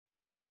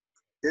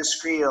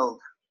This field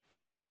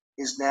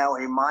is now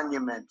a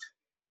monument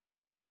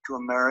to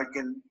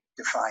American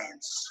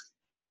defiance.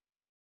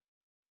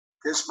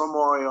 This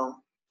memorial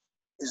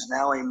is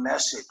now a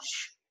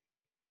message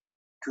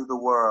to the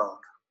world.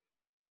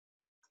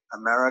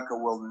 America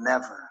will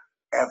never,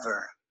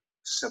 ever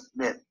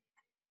submit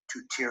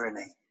to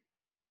tyranny.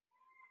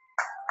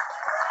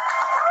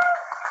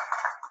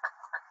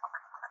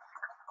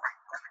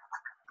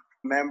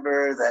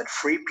 Remember that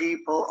free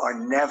people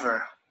are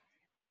never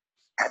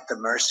at the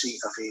mercy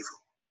of evil,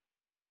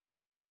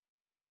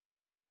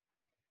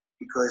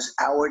 because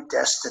our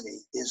destiny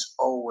is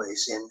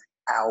always in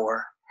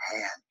our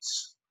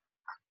hands.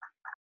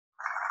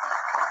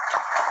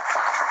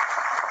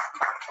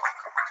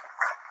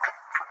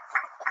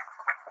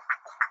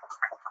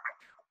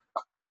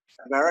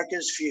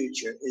 America's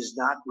future is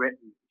not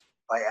written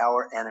by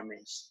our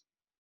enemies.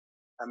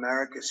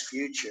 America's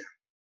future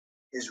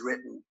is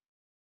written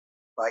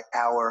by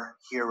our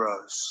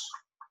heroes.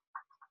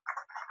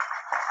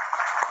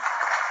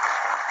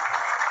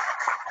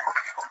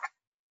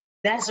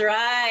 That's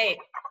right,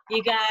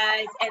 you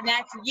guys, and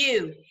that's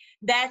you.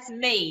 That's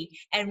me,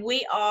 and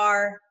we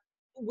are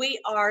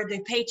the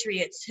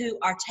patriots who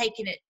are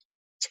taking it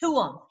to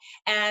them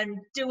and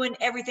doing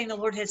everything the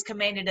Lord has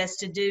commanded us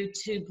to do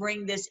to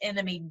bring this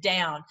enemy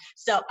down.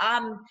 So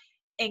I'm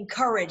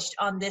encouraged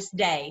on this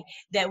day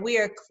that we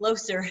are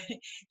closer.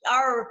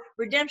 Our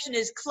redemption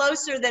is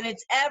closer than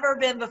it's ever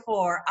been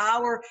before.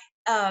 Our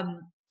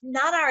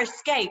not our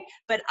escape,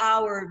 but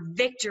our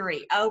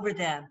victory over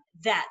them.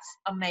 That's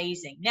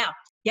amazing. Now,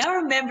 y'all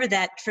remember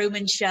that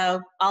Truman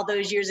Show all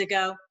those years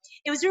ago?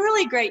 It was a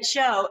really great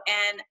show,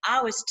 and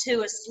I was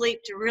too asleep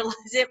to realize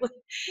it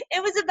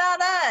was about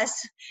us.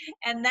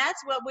 And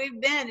that's what we've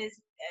been is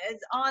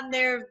on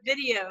their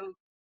video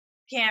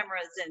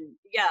cameras and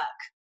yuck.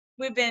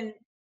 We've been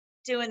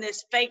doing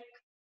this fake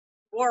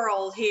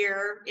world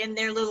here in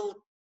their little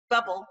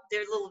bubble,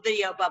 their little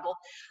video bubble.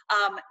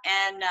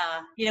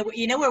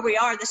 You know where we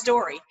are in the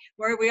story,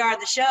 where we are in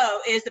the show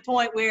is the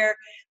point where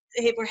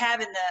we're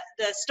having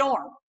the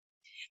storm.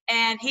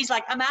 And he's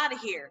like, I'm out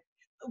of here.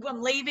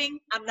 I'm leaving.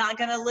 I'm not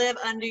going to live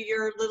under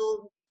your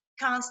little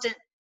constant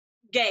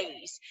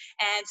gaze.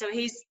 And so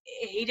he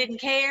didn't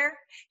care.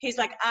 He's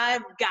like,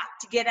 I've got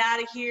to get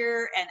out of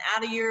here and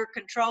out of your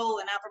control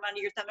and out from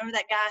under your thumb. Remember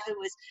that guy who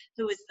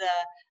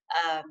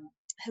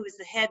was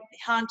the head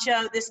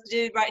honcho, this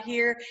dude right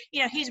here?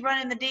 You know, he's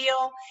running the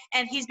deal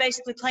and he's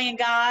basically playing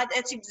God.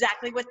 That's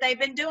exactly what they've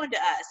been doing to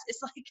us.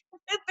 It's like,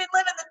 we've been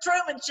living the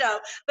Truman Show,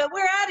 but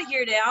we're out of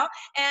here now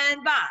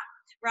and bye,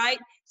 right?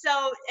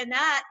 So, and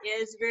that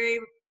is very,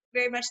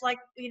 very much like,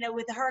 you know,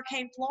 with the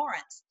Hurricane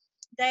Florence.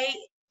 They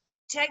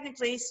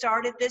technically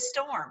started this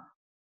storm.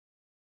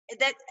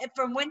 That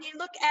from when you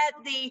look at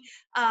the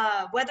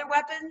weather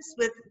weapons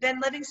with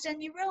Ben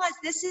Livingston, you realize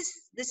this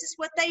is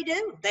what they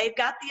do. They've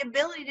got the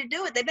ability to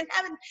do it. They've been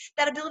having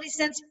that ability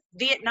since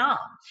Vietnam.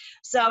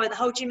 So the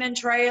Ho Chi Minh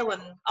Trail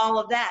and all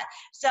of that.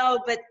 So,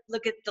 but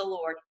look at the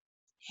Lord.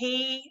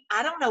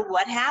 I don't know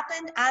what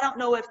happened. I don't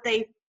know if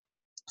they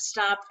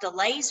stopped the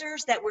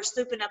lasers that were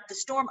swooping up the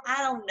storm.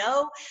 I don't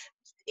know.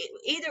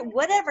 Either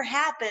whatever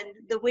happened,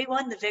 that we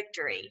won the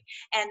victory.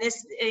 And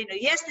this, you know,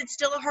 yes, it's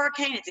still a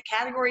hurricane. It's a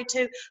category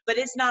 2, but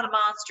it's not a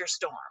monster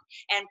storm.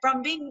 And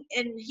from being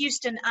in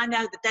Houston, I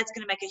know that that's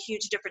going to make a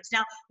huge difference.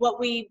 Now,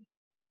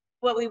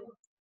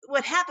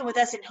 what happened with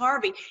us in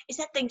Harvey is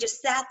that thing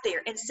just sat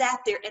there and sat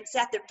there and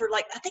sat there for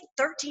like, I think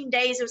 13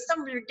 days. It was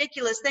some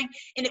ridiculous thing,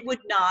 and it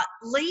would not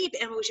leave,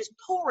 and it was just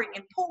pouring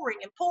and pouring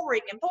and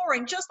pouring and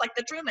pouring, just like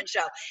the Truman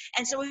Show.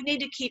 And so we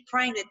need to keep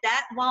praying that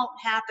that won't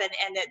happen,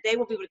 and that they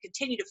will be able to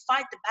continue to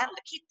fight the battle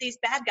to keep these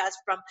bad guys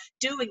from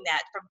doing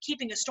that, from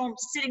keeping a storm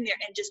sitting there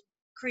and just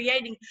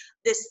creating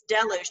this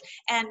deluge.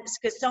 And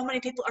because so many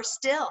people are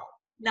still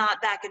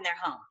not back in their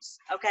homes,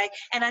 okay?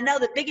 And I know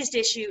the biggest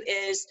issue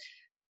is,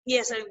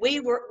 yes, and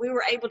we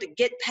were able to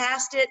get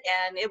past it,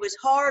 and it was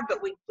hard,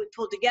 but we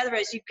pulled together,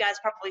 as you guys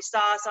probably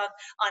saw us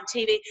on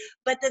TV.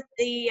 But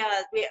we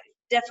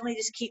definitely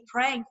just keep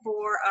praying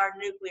for our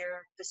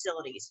nuclear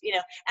facilities. You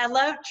know, I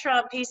love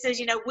Trump. He says,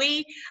 you know,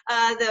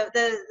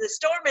 the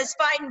storm is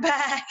fighting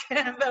back,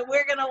 but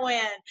we're gonna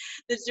win.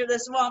 The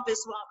swamp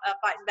is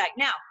fighting back.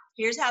 Now,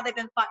 here's how they've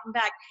been fighting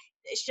back: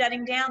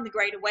 shutting down the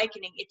Great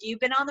Awakening. If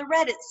you've been on the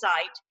Reddit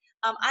site.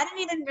 I didn't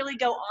even really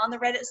go on the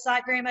Reddit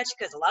site very much,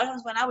 because a lot of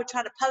times when I would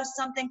try to post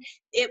something,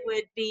 it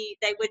would be,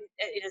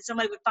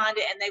 somebody would find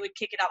it and they would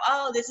kick it off.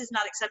 Oh, this is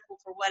not acceptable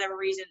for whatever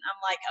reason.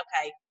 I'm like,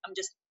 okay, I'm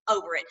just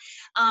over it.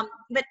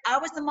 But I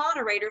was the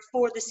moderator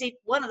for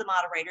one of the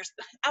moderators.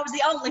 I was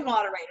the only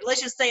moderator.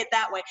 Let's just say it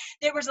that way.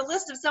 There was a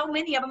list of so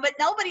many of them, but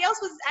nobody else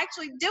was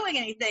actually doing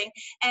anything.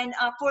 And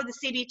for the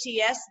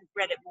CBTS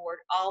Reddit board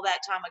all that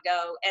time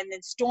ago, and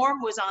then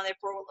Storm was on there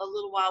for a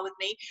little while with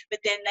me, but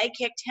then they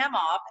kicked him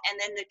off, and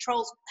then the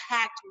trolls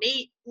hacked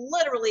me.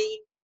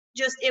 Literally,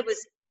 it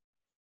was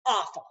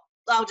awful.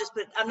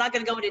 I'm not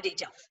going to go into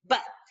detail,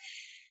 but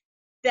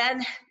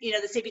then, you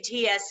know, the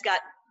CBTS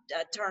got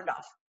turned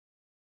off.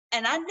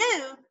 And I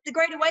knew the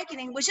Great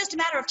Awakening was just a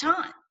matter of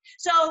time.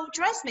 So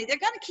trust me, they're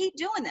going to keep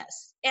doing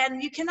this.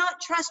 And you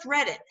cannot trust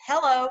Reddit.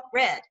 Hello,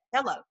 Red.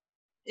 Hello.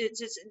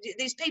 It's just,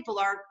 these people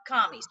are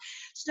commies.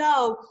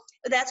 So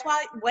that's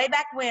why way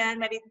back when,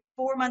 maybe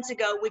 4 months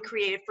ago, we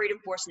created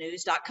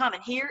freedomforcenews.com.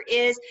 And here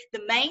is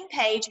the main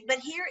page, but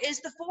here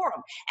is the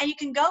forum. And you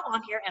can go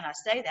on here, and I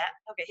say that.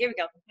 Okay, here we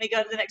go. Let me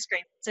go to the next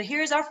screen. So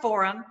here's our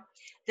forum,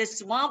 the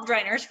Swamp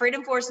Drainers,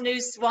 Freedom Force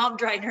News Swamp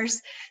Drainers.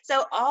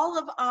 So all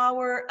of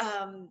our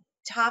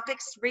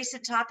topics,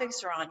 recent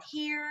topics are on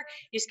here.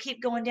 You just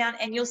keep going down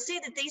and you'll see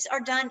that these are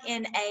done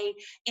in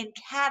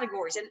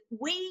categories, and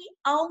we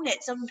own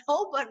it. So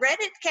no, but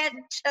Reddit can't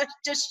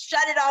just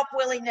shut it off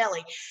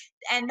willy-nilly.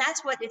 And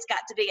that's what it's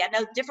got to be. I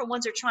know different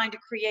ones are trying to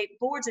create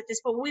boards at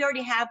this, but we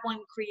already have one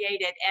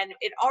created, and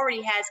it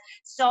already has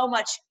so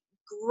much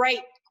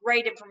great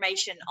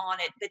information on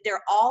it, that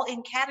they're all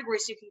in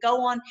categories. So you can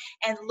go on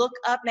and look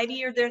up.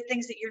 Maybe there are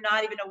things that you're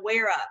not even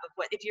aware of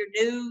what, if you're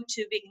new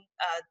to being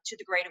to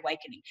the Great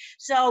Awakening.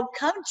 So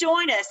come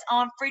join us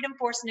on Freedom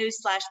Force News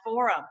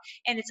 /forum,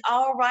 and it's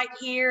all right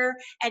here,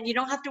 and you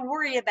don't have to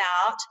worry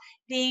about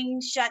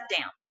being shut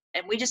down.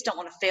 And we just don't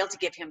want to fail to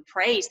give him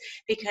praise,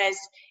 because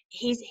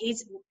he's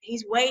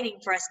waiting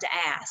for us to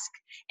ask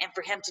and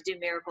for him to do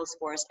miracles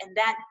for us. And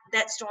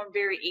that storm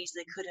very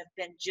easily could have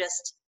been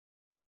just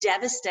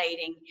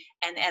devastating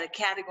and at a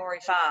category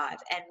 5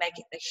 and make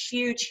a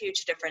huge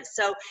difference.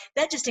 So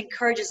that just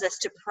encourages us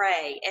to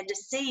pray and to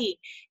see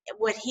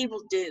what he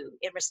will do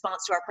in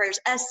response to our prayers,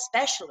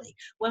 especially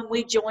when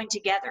we join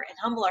together and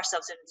humble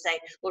ourselves and say,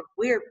 Lord,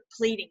 we're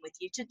pleading with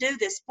you to do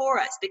this for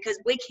us, because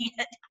I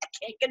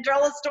can't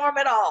control a storm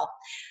at all.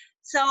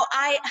 So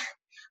I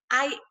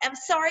am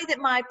sorry that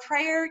my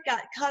prayer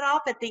got cut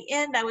off at the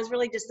end. I was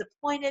really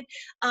disappointed.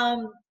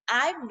 I'm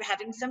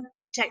having some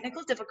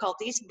technical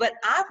difficulties, but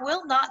I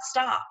will not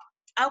stop.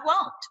 I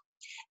won't.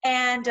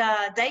 And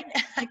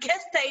I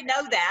guess they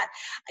know that.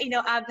 You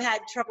know, I've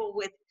had trouble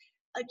with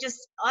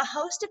just a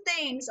host of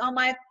things on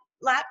my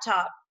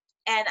laptop,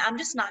 and I'm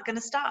just not going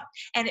to stop.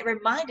 And it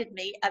reminded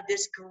me of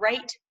this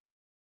great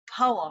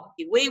poem,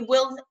 "We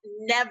Will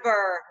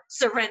Never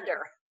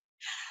Surrender."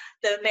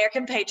 The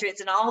American patriots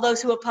and all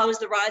those who oppose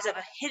the rise of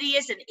a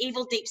hideous and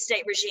evil deep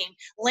state regime,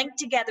 linked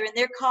together in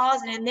their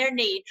cause and in their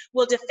need,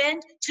 will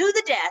defend to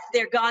the death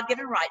their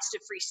God-given rights to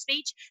free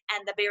speech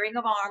and the bearing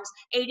of arms,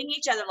 aiding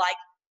each other like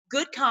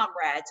good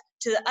comrades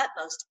to the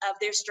utmost of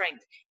their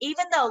strength.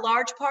 Even though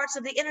large parts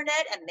of the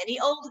internet and many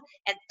old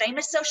and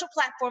famous social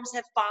platforms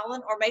have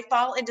fallen or may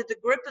fall into the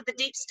grip of the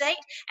deep state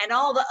and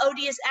all the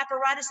odious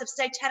apparatus of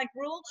satanic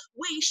rule,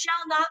 we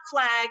shall not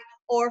flag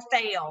or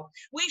fail.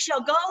 We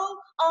shall go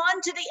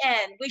on to the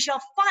end. We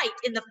shall fight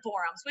in the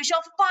forums. We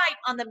shall fight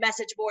on the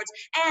message boards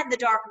and the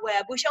dark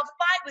web. We shall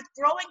fight with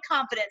growing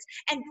confidence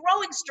and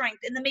growing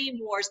strength in the meme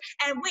wars,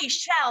 and we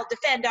shall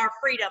defend our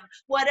freedom,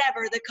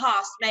 whatever the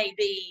cost may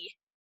be.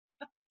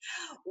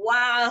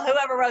 Wow,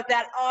 whoever wrote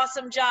that,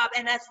 awesome job.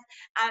 And that's,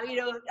 you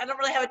know, I don't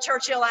really have a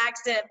Churchill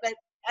accent, but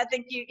I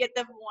think you get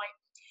the point.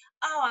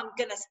 Oh, I'm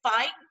going to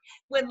fight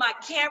when my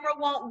camera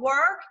won't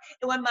work,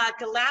 and when my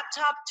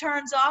laptop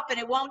turns off and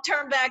it won't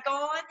turn back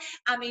on.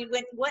 I mean,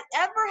 when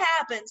whatever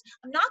happens,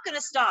 I'm not going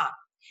to stop.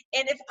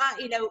 And if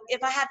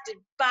I have to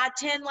buy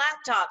 10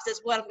 laptops,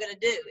 that's what I'm going to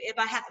do. If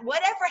I have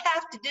whatever I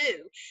have to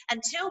do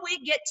until we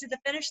get to the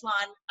finish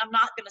line, I'm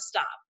not going to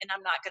stop, and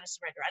I'm not going to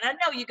surrender. And I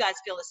know you guys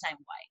feel the same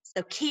way.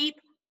 So keep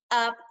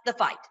up the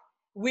fight.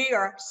 We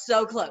are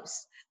so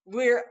close.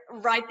 We're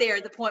right there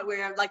at the point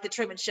where, like the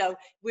Truman Show,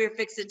 we're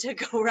fixing to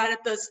go right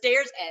up those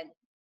stairs, and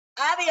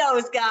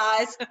adios,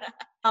 guys.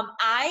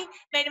 I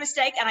made a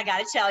mistake, and I got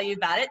to tell you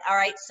about it. All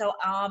right, so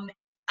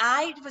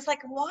I was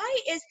like, why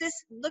is this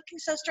looking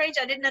so strange?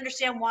 I didn't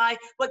understand what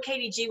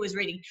KDG was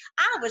reading.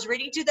 I was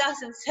reading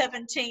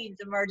 2017's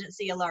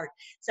emergency alert.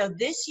 So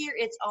this year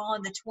it's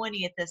on the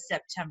 20th of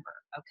September,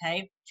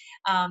 okay?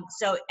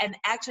 And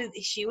actually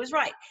she was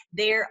right.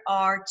 There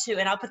are two,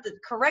 and I'll put the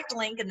correct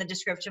link in the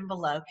description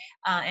below,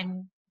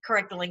 and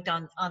correct the link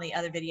on the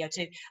other video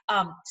too.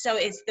 So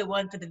it's the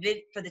one for the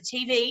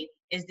TV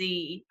is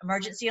the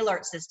emergency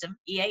alert system,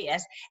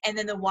 EAS, and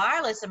then the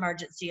wireless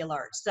emergency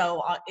alert.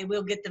 So it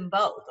will get them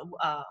both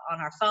on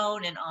our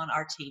phone and on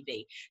our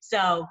TV.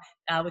 So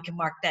we can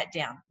mark that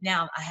down.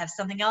 Now, I have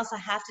something else I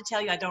have to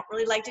tell you. I don't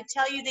really like to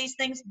tell you these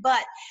things,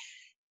 but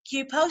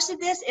Q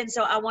posted this, and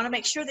so I want to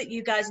make sure that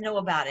you guys know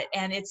about it.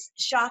 And it's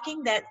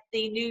shocking that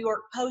the New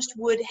York Post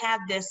would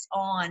have this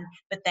on,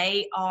 but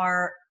they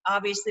are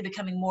obviously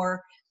becoming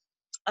more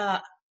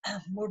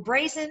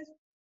brazen,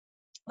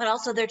 but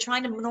also they're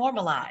trying to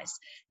normalize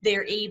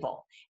their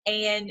evil.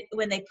 And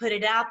when they put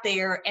it out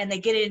there and they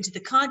get it into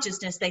the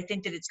consciousness, they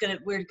think that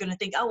we're gonna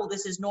think, oh, well,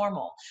 this is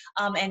normal.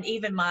 And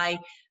even my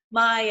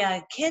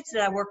kids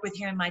that I work with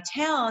here in my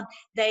town,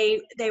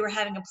 they were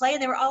having a play,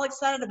 and they were all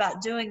excited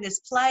about doing this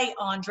play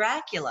on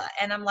Dracula.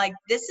 And I'm like,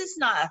 this is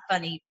not a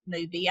funny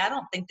movie. I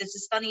don't think this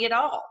is funny at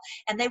all.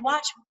 And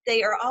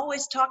they are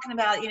always talking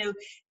about,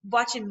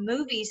 watching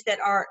movies that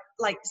are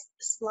like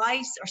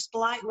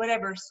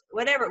whatever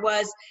it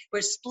was,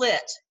 were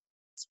split.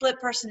 split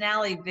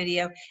personality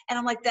video. And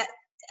I'm like,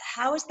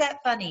 how is that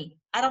funny?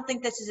 I don't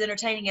think this is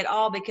entertaining at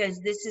all, because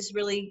this is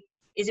really,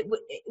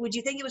 would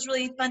you think it was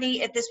really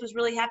funny if this was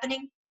really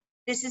happening?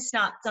 This is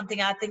not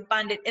something I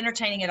find it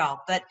entertaining at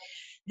all. But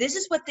this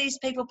is what these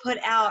people put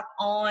out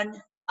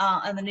on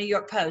the New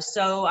York Post.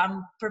 So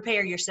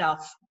prepare yourself.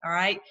 All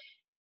right.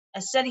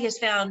 A study has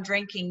found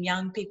drinking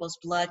young people's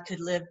blood could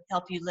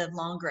help you live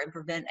longer and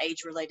prevent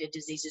age-related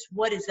diseases.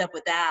 What is up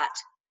with that?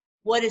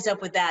 What is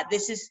up with that?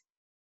 This is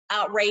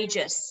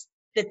outrageous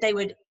that they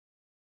would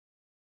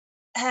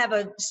have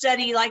a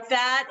study like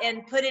that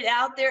and put it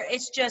out there.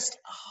 It's just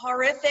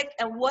horrific.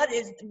 And what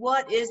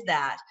is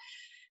that?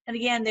 And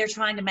again, they're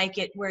trying to make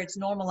it where it's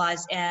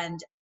normalized, and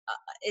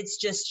it's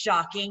just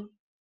shocking,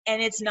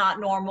 and it's not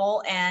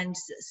normal. And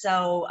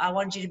so I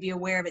want you to be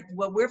aware of it.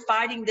 What we're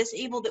fighting, this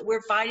evil that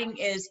we're fighting,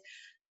 is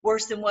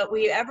worse than what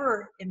we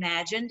ever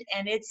imagined,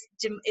 and it's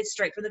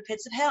straight from the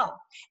pits of hell.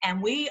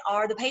 And we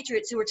are the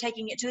patriots who are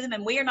taking it to them,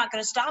 and we are not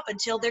going to stop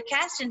until they're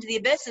cast into the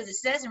abyss, as it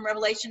says in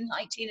Revelation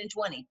 19 and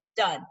 20.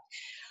 Done.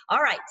 All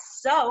right,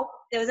 so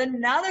there was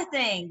another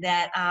thing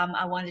that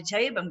I wanted to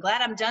tell you, but I'm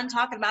glad I'm done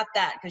talking about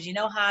that, because you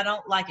know how I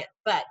don't like it.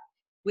 But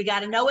we got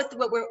to know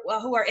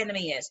who our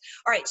enemy is.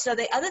 All right, so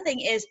the other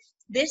thing is,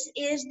 this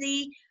is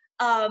the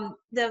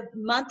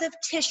month of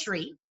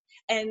Tishri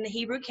in the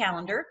Hebrew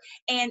calendar,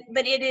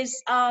 but it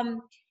is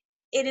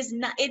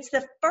not, it's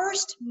the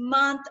first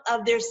month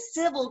of their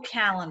civil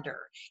calendar.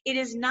 It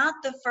is not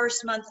the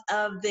first month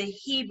of the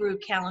Hebrew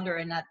calendar.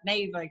 And that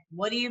may be like,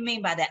 what do you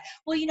mean by that?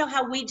 Well, you know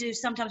how we do,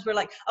 sometimes we're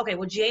like, okay,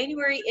 well,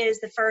 January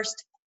is the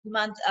first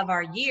month of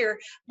our year,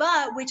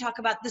 but we talk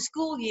about the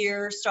school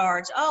year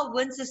starts. Oh,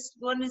 when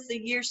does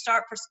the year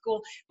start for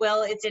school?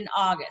 Well, it's in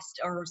August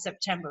or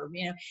September,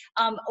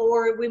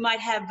 or we might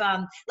have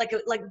like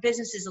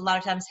businesses a lot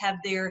of times have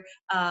their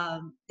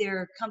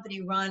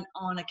company run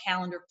on a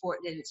calendar for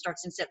it, and it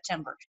starts in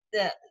September.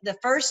 The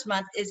first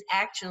month is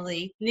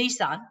actually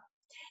Nisan.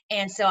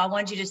 And so I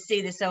want you to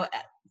see this. So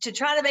to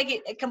try to make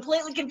it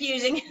completely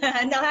confusing,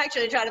 no,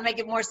 actually try to make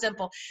it more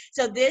simple.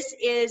 So this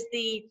is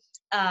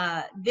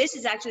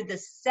actually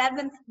the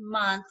 7th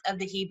month of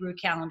the Hebrew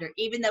calendar,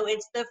 even though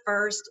it's the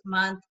first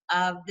month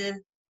of the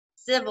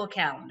civil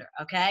calendar.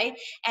 Okay.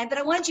 But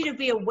I want you to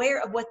be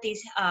aware of what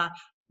these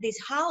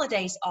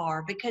holidays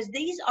are, because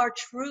these are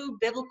true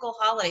biblical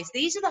holidays.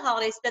 These are the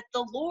holidays that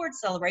the Lord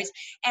celebrates,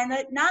 and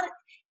that not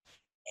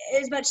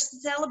as much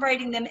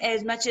celebrating them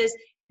as much as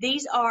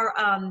these are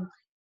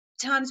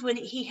times when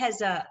he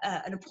has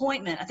an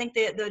appointment. I think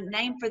the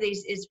name for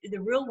these is, the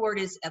real word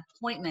is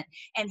appointment,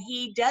 and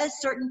he does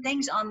certain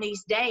things on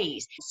these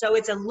days. So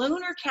it's a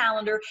lunar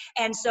calendar,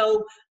 and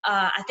so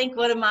I think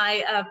one of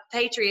my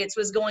patriots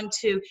was going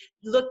to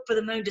look for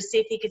the moon to see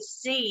if he could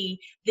see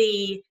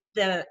the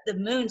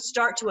moon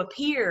start to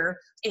appear.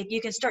 If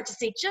you can start to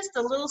see just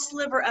a little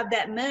sliver of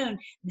that moon,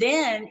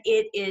 then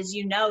it is,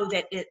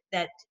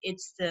 that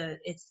it's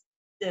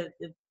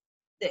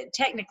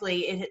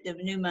technically the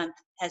new month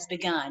has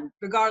begun,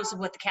 regardless of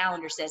what the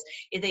calendar says,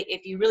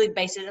 if you really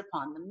base it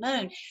upon the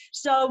moon.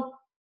 So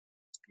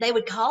they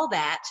would call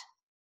that,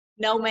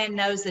 no man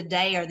knows the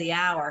day or the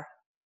hour.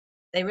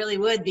 They really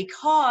would,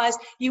 because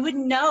you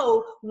wouldn't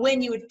know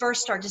when you would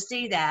first start to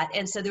see that.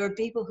 And so there were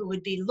people who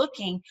would be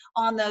looking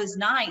on those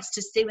nights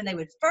to see when they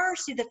would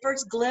first see the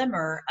first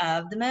glimmer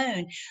of the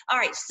moon. All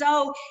right,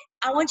 so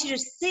I want you to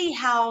see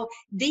how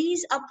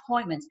these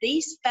appointments,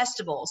 these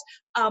festivals,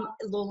 the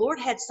Lord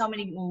had so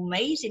many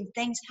amazing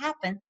things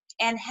happen,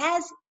 and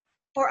has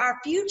for our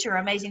future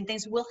amazing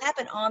things will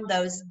happen on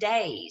those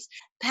days.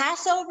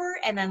 Passover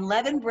and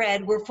unleavened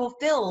bread were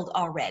fulfilled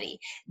already.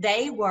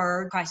 They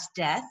were Christ's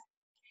death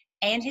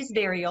and his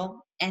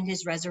burial and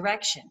his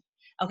resurrection.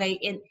 Okay,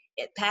 in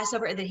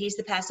Passover, that he's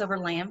the Passover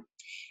lamb,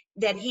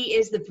 that he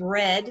is the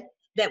bread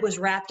that was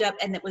wrapped up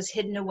and that was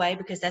hidden away,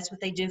 because that's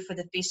what they do for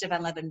the Feast of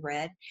Unleavened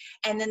Bread.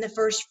 And then the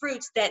first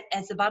fruits, that,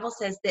 as the Bible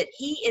says, that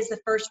he is the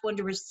first one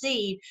to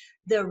receive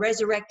the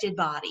resurrected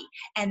body,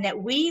 and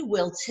that we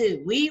will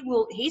too.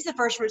 He's the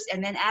first fruits,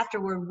 and then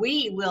afterward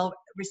we will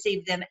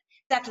receive them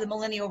after the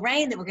millennial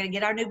reign, that we're going to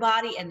get our new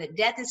body, and that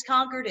death is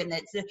conquered, and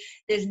that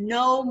there's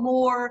no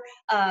more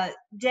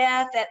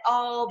death at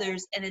all.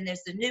 And then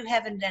there's the new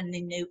heaven and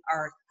the new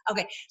earth.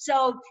 Okay,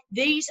 so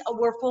these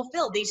were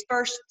fulfilled. These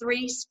first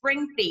 3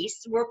 spring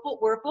feasts were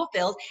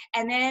fulfilled.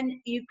 And then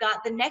you've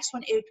got the next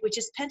one, which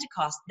is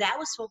Pentecost. That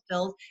was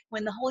fulfilled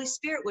when the Holy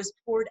Spirit was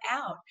poured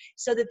out,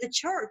 so that the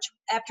church,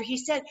 after he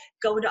said,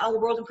 go into all the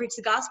world and preach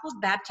the gospel,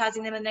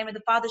 baptizing them in the name of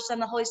the Father, Son,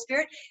 and the Holy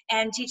Spirit,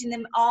 and teaching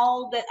them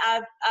all that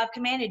I've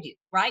commanded you,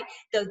 right?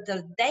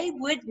 They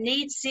would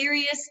need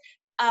serious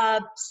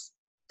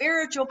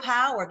spiritual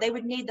power. They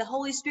would need the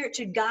Holy Spirit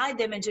to guide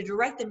them and to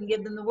direct them and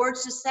give them the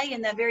words to say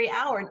in that very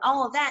hour, and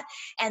all of that.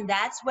 And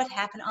that's what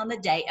happened on the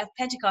day of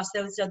Pentecost.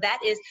 So that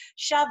is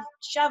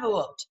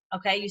Shavuot.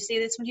 Okay, you see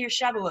this one here,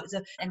 Shavuot.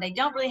 So, and they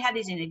don't really have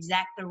these in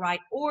exact the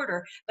right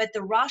order, but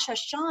the Rosh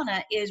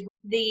Hashanah is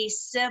the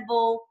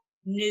civil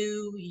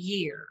new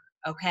year.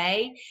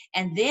 okay?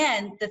 And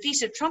then the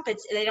Feast of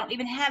Trumpets, they don't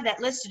even have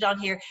that listed on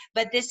here,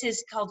 but this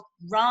is called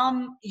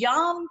Yom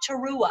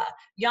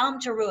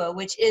Teruah,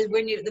 which is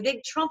when the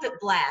big trumpet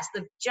blast,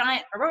 the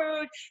giant,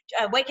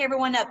 wake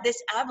everyone up.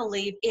 This, I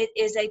believe, it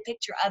is a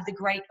picture of the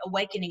Great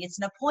Awakening. It's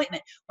an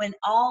appointment when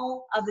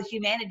all of the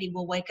humanity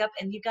will wake up,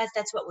 and you guys,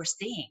 that's what we're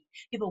seeing.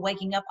 People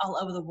waking up all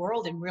over the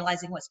world and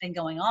realizing what's been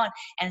going on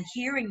and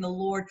hearing the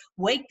Lord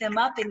wake them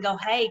up and go,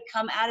 hey,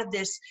 come out of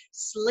this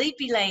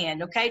sleepy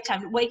land, okay?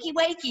 Time to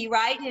wakey,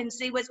 right? And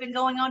see what's been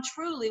going on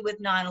truly with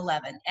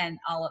 9/11 and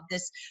all of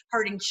this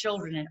hurting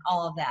children and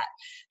all of that.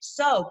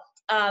 So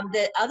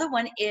the other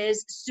one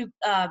is,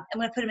 I'm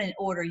going to put them in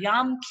order.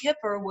 Yom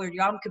Kippur,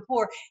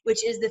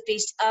 which is the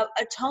Feast of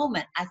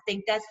Atonement. I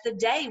think that's the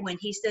day when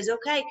he says,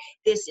 okay,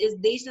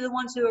 these are the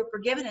ones who are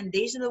forgiven, and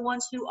these are the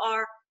ones who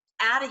are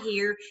out of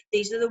here.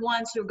 These are the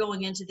ones who are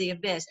going into the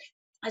abyss.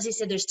 As he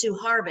said, there's two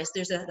harvests.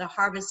 There's the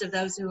harvest of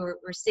those who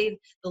receive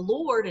the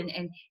Lord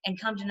and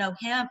come to know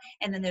him.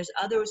 And then there's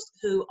others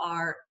who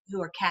are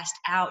cast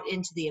out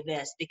into the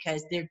abyss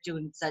because they're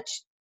doing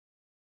such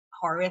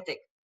horrific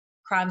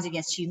crimes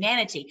against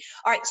humanity.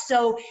 All right,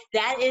 so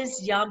that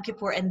is Yom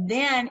Kippur. And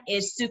then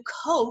is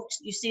Sukkot.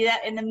 You see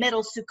that in the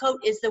middle. Sukkot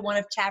is the one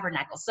of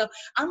tabernacles. So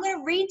I'm going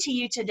to read to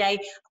you today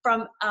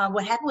from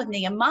what happened with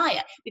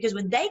Nehemiah, because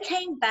when they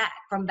came back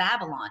from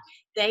Babylon,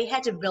 they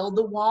had to build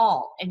the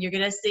wall, and you're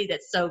going to see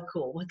that's so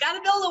cool. We've got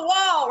to build a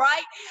wall,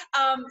 right?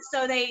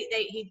 So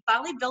he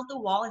finally built the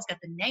wall. It's got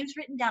the names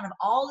written down of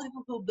all the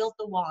people who built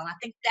the wall, and I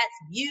think that's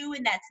you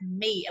and that's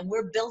me, and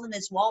we're building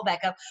this wall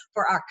back up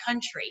for our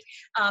country,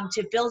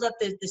 to build up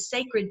the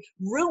sacred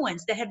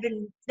ruins that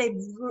they've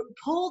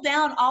pulled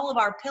down all of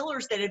our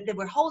pillars that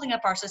were holding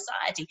up our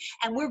society,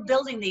 and we're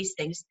building these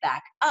things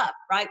back up,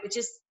 right? Which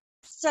is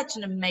such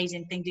an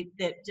amazing thing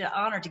to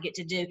honor, to get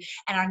to do.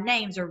 And our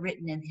names are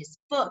written in his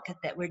book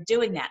that we're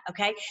doing that.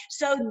 Okay.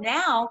 So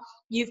now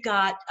you've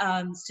got,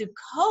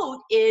 Sukkot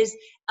is,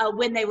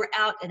 when they were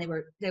out and they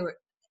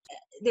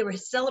were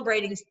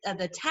celebrating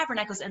the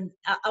tabernacles, and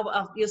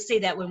you'll see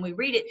that when we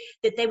read it,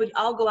 that they would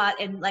all go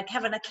out and like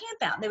having a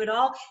camp out. They would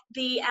all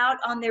be out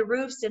on their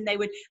roofs, and they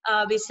would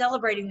be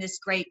celebrating this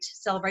great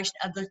celebration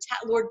of the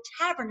Lord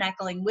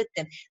tabernacling with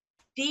them,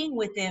 being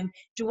with them,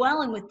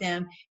 dwelling with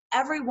them,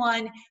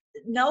 everyone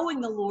knowing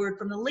the Lord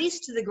from the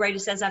least to the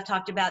greatest, as I've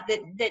talked about,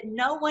 that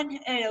no one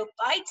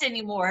fights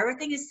anymore.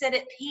 Everything is set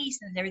at peace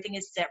and everything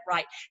is set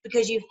right,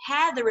 because you've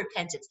had the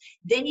repentance,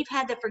 then you've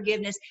had the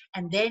forgiveness,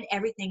 and then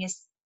everything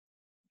is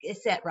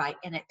set right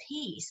and at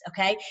peace.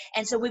 Okay.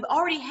 And so we've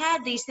already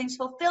had these things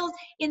fulfilled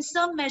in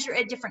some measure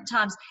at different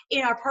times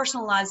in our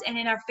personal lives and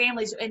in our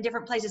families in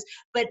different places.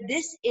 But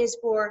this is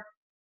for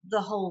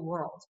the whole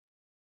world.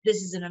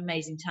 This is an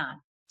amazing time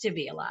to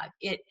be alive.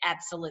 It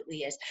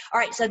absolutely is. All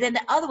right. So then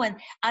the other one,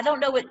 I don't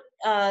know what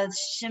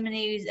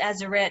Shemini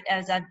Azeret,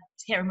 as I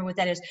can't remember what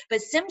that is, but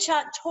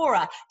Simchat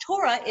Torah.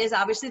 Torah is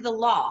obviously the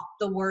law,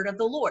 the word of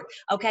the Lord.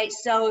 Okay.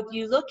 So if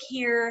you look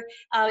here,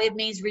 it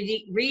means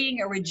reading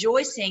or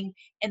rejoicing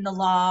in the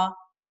law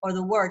or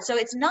the word. So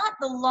it's not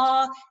the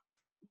law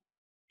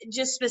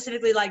just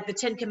specifically like the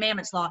 10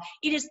 Commandments law.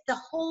 It is the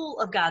whole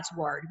of God's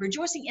word,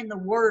 rejoicing in the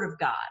word of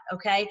God.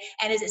 Okay.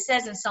 And as it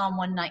says in Psalm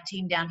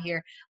 119 down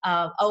here,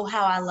 oh,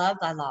 how I love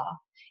thy law.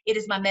 It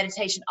is my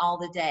meditation all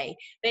the day.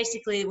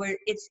 Basically, where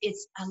it's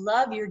I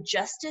love your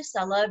justice.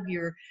 I love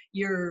your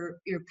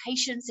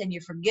patience and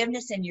your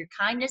forgiveness and your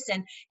kindness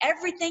and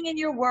everything in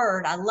your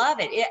word. I love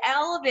it.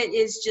 All of it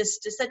is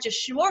just such a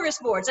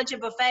smorgasbord, such a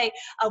buffet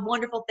of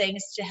wonderful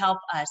things to help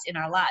us in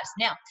our lives.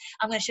 Now,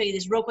 I'm going to show you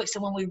this real quick,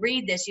 so when we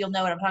read this, you'll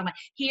know what I'm talking about.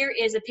 Here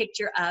is a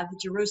picture of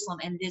Jerusalem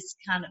and this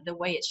kind of the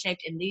way it's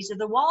shaped, and these are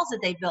the walls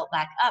that they built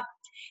back up.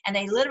 And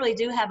they literally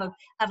do have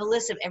a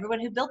list of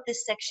everyone who built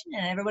this section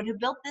and everyone who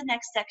built the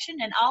next section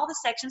and all the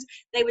sections.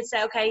 They would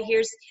say, okay,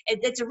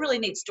 it's a really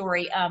neat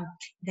story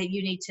that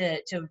you need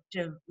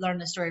to learn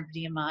the story of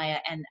Nehemiah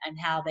and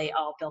how they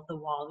all built the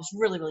wall. It was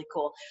really, really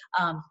cool.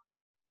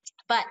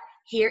 But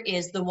here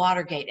is the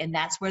Watergate, and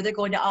that's where they're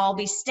going to all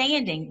be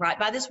standing, right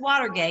by this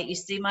Watergate. You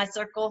see my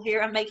circle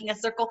here? I'm making a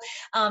circle.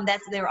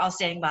 They were all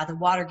standing by the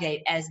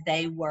Watergate as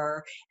they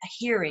were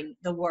hearing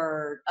the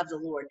word of the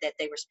Lord that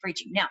they were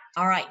preaching. Now,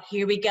 all right,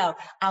 here we go.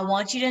 I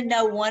want you to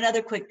know one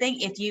other quick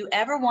thing. If you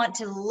ever want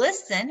to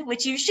listen,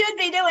 which you should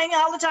be doing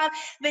all the time,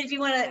 but if you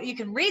want to, you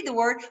can read the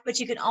word, but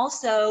you can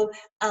also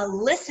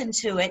listen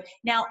to it.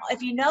 Now,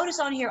 if you notice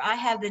on here, I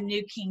have the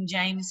New King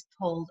James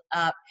pulled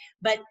up,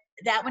 but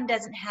that one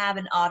doesn't have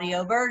an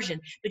audio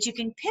version, but you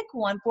can pick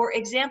one. For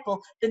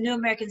example, the New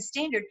American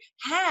Standard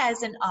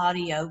has an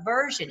audio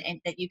version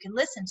and that you can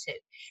listen to.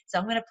 So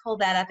I'm going to pull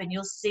that up and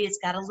you'll see it's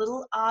got a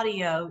little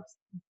audio.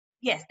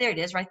 Yes, there it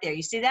is right there.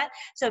 You see that?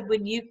 So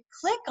when you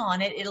click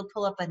on it, it'll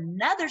pull up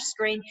another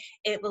screen.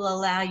 It will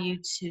allow you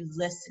to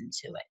listen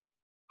to it.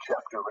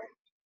 Chapter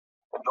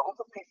 8. And all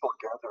the people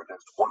gathered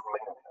as one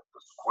man at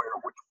the square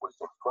which was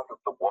in front of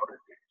the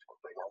Watergate. And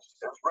they asked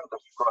Ezra the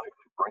scribe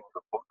to bring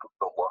the book of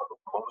the law of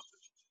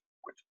Moses.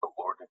 which the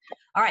Lord had given.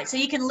 All right, so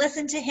you can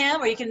listen to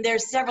him, or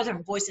there's several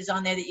different voices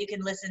on there that you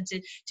can listen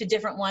to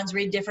different ones,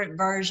 read different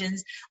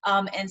versions.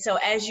 And so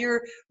as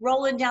you're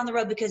rolling down the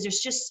road, because there's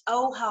just,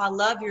 oh, how I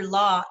love your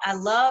law. I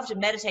love to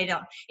meditate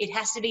on it. It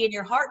has to be in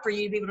your heart for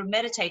you to be able to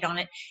meditate on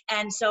it.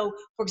 And so,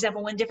 for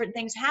example, when different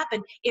things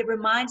happen, it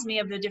reminds me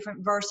of a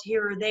different verse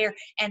here or there.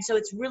 And so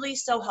it's really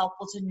so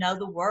helpful to know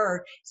the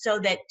word so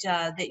that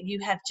that you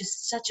have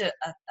just such a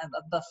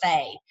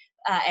buffet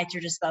at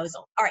your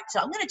disposal. All right, so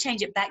I'm going to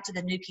change it back to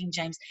the New King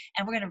James,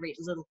 and we're going to read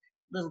a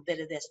little bit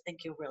of this. I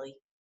think you'll really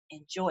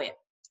enjoy it.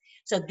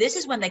 So this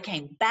is when they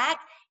came back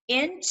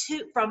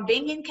from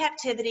being in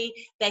captivity.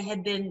 They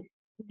had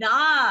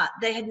not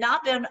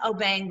been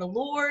obeying the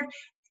Lord.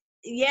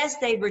 Yes,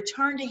 they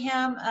returned to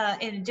him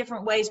in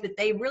different ways, but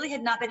they really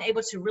had not been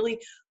able to really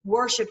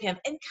worship him.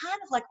 And kind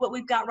of like what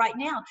we've got right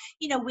now,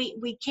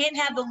 we can't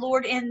have the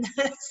Lord in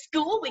the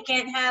school. We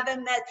can't have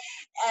him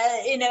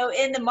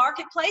in the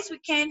marketplace. We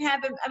can't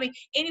have him. I mean,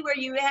 anywhere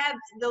you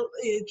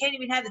can't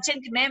even have the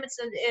 10 Commandments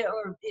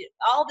or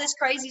all this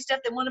crazy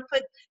stuff. They want to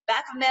put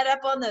Baphomet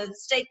up on the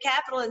state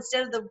capitol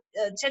instead of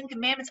the 10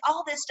 Commandments,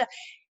 all this stuff.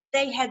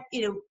 They had,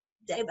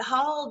 they've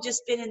all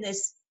just been in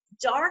this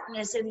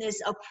darkness and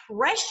this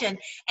oppression,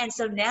 and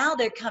so now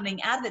they're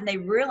coming out of it, and they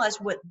realize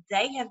what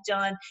they have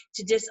done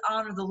to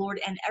dishonor the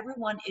Lord, and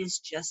everyone is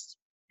just,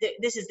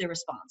 this is their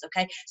response.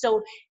 Okay,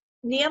 so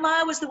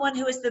Nehemiah was the one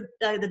who was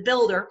the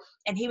builder,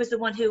 and he was the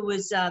one who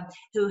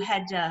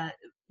had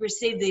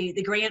received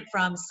the grant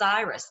from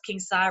King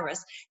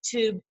Cyrus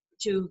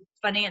to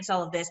finance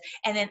all of this.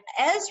 And then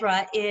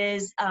Ezra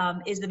is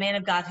the man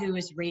of God who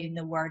is reading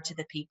the word to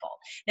the people.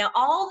 Now,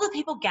 all the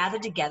people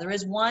gathered together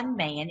as one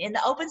man in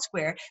the open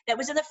square that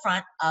was in the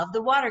front of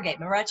the Watergate.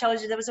 Remember I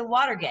told you there was a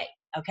Watergate.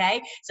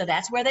 Okay, so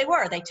that's where they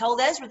were. They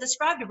told Ezra the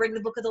scribe to bring the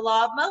book of the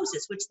law of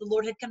Moses, which the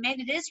Lord had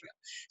commanded Israel.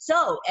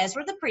 So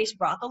Ezra the priest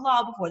brought the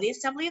law before the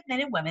assembly of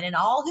men and women and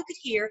all who could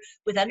hear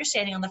with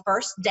understanding on the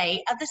first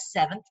day of the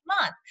 7th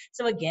month.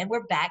 So again,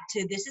 we're back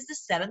to, this is the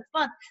 7th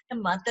month, the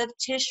month of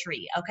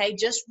Tishri. Okay,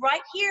 just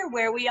right here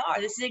where we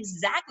are. This is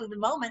exactly the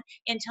moment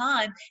in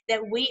time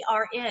that we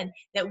are in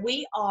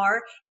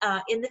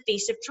the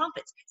Feast of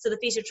Trumpets. So the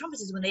Feast of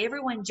Trumpets is when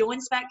everyone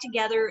joins back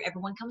together,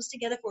 everyone comes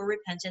together for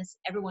repentance,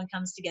 everyone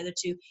comes together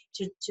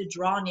to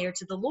draw near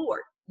to the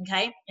Lord,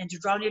 okay, and to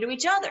draw near to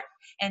each other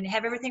and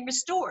have everything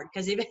restored.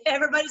 Because if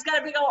everybody's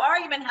got a big old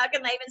argument, how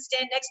can they even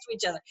stand next to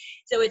each other?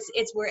 So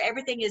it's where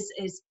everything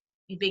is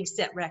being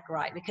set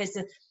right. Because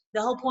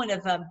the whole point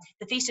of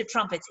the Feast of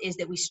Trumpets is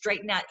that we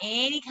straighten out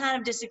any kind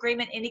of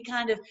disagreement, any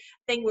kind of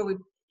thing where we've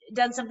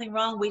done something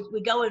wrong.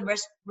 We go and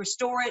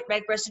restore it,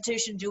 make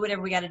restitution, do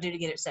whatever we got to do to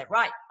get it set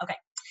right. Okay.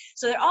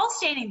 So they're all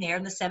standing there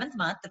in the 7th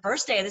month, the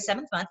first day of the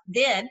 7th month.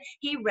 Then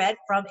he read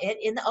from it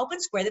in the open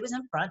square that was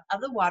in front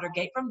of the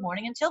Watergate from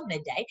morning until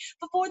midday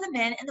before the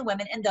men and the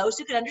women and those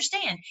who could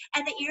understand.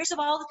 And the ears of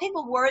all the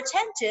people were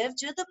attentive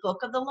to the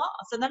book of the law.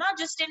 So they're not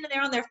just standing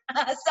there on their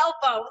cell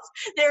phones.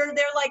 They're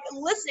like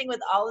listening with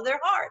all of their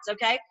hearts,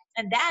 okay?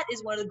 And that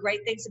is one of the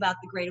great things about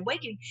the Great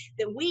Awakening,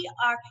 that we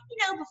are,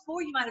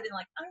 before you might have been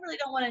like, I really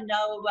don't want to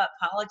know about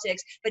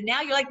politics, but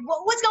now you're like,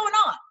 well, what's going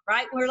on,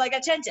 right? We're like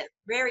attentive,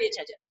 very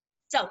attentive.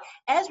 So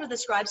Ezra the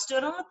scribe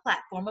stood on a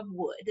platform of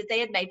wood that they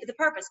had made for the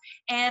purpose,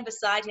 and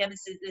beside him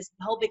is this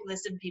whole big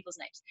list of people's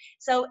names.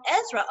 So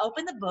Ezra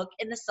opened the book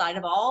in the sight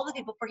of all the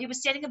people, for he was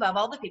standing above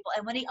all the people,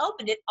 and when he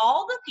opened it,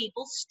 all the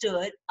people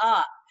stood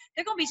up.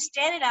 They're going to be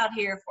standing out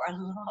here for a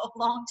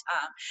long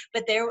time,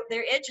 but they're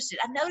interested.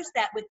 I noticed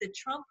that with the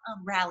Trump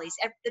rallies,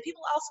 the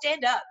people all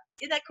stand up.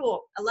 Isn't that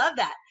cool? I love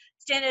that.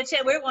 Stand at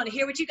 10. We want to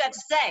hear what you got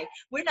to say.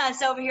 We're not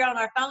just over here on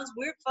our phones.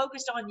 We're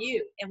focused on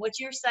you and what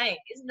you're saying.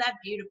 Isn't that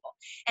beautiful?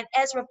 And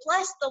Ezra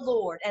blessed the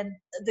Lord and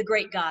the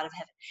great God of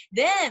heaven.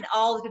 Then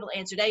all the people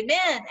answered,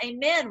 Amen,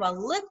 Amen,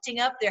 while lifting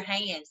up their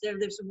hands. They're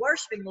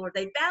worshiping the Lord.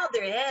 They bowed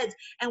their heads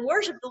and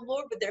worshiped the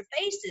Lord with their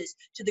faces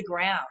to the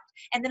ground.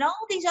 And then all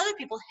these other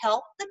people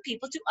helped the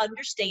people to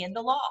understand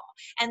the law.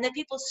 And the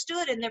people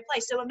stood in their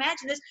place. So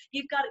imagine this.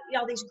 You've got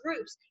all these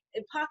groups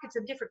in pockets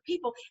of different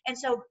people. And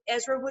so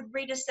Ezra would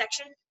read a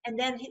section, and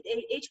then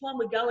each one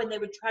would go and they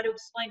would try to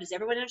explain, does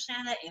everyone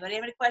understand that? Anybody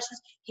have any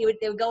questions?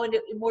 They would go into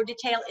more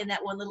detail in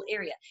that one little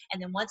area.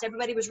 And then once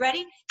everybody was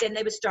ready, then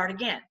they would start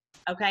again.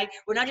 Okay?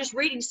 We're not just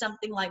reading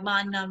something like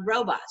Mind Numb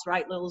Robots,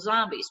 right? Little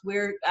zombies.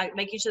 We're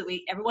making sure that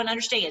everyone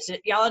understands.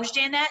 Y'all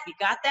understand that? You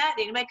got that?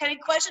 Anybody got any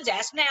questions?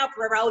 Ask now,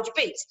 forever hold your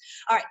peace.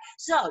 All right.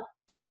 So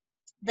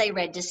they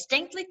read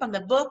distinctly from the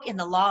book in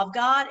the law of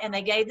God, and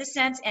they gave the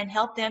sense and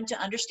helped them to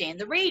understand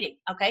the reading.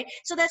 Okay,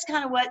 so that's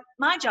kind of what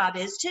my job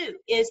is too,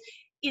 is,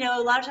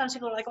 a lot of times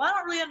people are like, well, I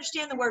don't really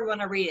understand the word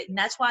when I read it. And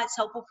that's why it's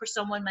helpful for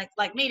someone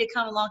like me to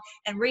come along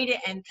and read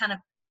it and kind of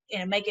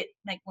make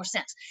more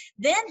sense.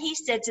 Then he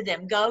said to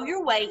them, go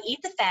your way, eat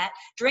the fat,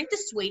 drink the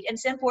sweet, and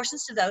send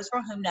portions to those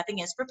for whom nothing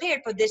is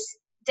prepared. For this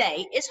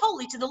day is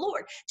holy to the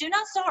Lord. Do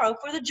not sorrow,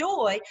 for the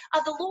joy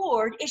of the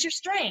Lord is your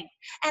strength.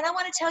 And I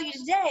want to tell you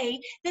today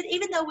that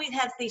even though we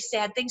have these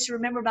sad things to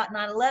remember about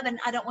 9/11,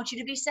 I don't want you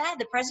to be sad.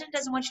 The president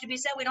doesn't want you to be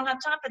sad. We don't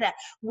have time for that.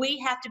 We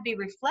have to be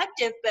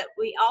reflective, but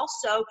we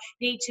also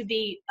need to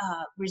be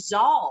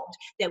resolved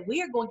that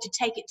we are going to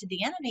take it to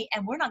the enemy,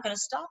 and we're not going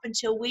to stop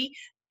until we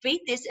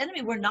beat this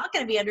enemy. We're not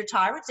going to be under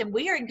tyrants, and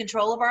we are in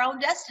control of our own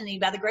destiny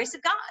by the grace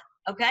of God.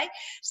 Okay,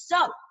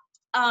 so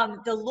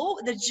the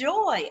Lord, the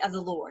joy of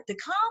the Lord, the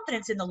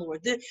confidence in the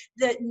Lord,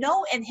 the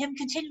know and Him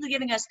continually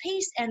giving us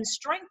peace and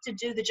strength to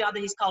do the job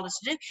that He's called us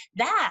to do.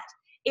 That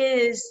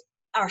is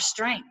our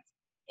strength.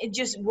 And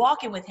just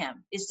walking with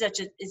Him is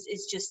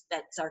it's just,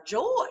 that's our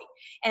joy,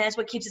 and that's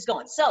what keeps us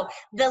going. So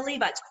the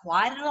Levites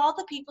quieted all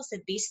the people, said,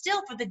 "Be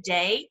still, for the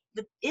day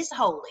that is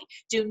holy.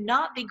 Do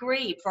not be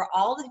grieved." For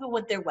all the people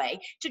went their way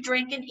to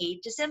drink and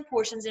eat, to send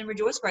portions, and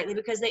rejoice greatly,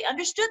 because they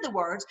understood the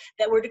words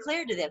that were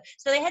declared to them.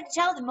 So they had to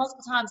tell them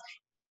multiple times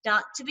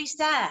not to be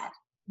sad,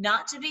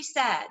 not to be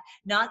sad,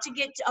 not to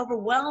get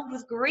overwhelmed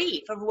with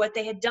grief over what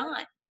they had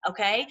done.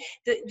 Okay,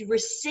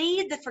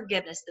 receive the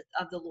forgiveness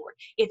of the Lord.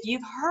 If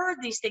you've heard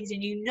these things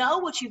and you know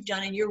what you've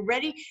done and you're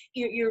ready,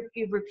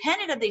 you've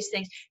repented of these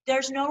things,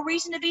 there's no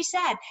reason to be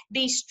sad.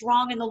 Be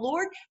strong in the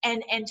Lord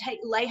and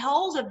lay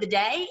hold of the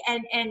day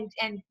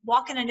and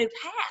walk in a new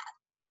path.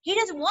 He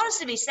doesn't want us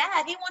to be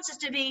sad. He wants us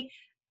to be,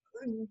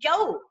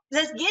 go,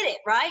 let's get it,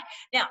 right?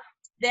 Now,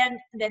 then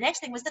the next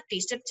thing was the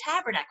Feast of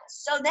Tabernacles.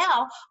 So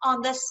now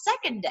on the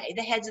second day,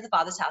 the heads of the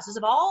fathers' houses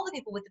of all the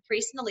people with the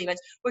priests and the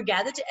Levites were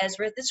gathered to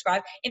Ezra the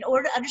scribe in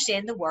order to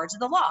understand the words of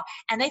the law.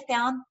 And they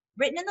found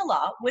written in the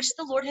law, which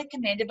the Lord had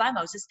commanded by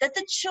Moses, that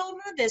the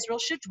children of Israel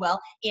should dwell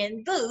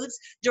in booths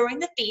during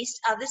the feast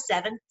of the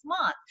 7th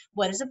month.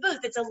 What is a booth?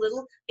 It's a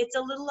little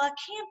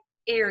camp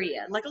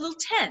area, like a little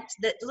tent,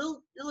 that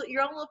little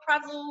your own little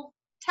private little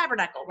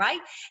tabernacle, right?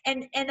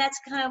 And that's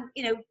kind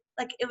of,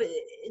 like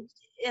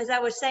as I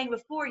was saying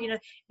before,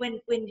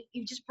 when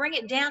you just bring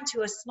it down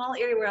to a small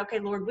area where, okay,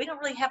 Lord, we don't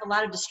really have a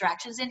lot of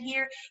distractions in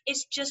here.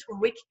 It's just where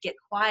we could get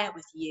quiet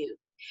with you.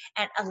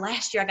 And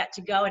last year I got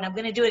to go, and I'm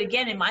going to do it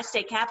again in my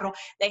state capital.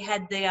 They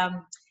had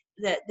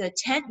the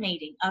tent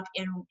meeting up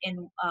in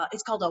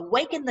it's called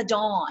Awaken the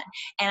Dawn,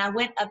 and I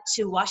went up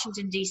to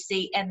Washington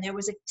D.C. and there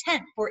was a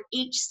tent for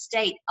each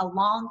state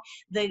along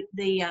the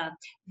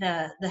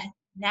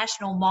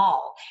National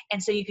Mall,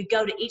 and so you could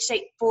go to each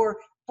state for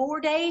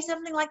 4 days,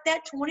 something like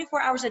that, 24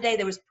 hours a day.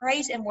 There was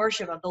praise and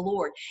worship of the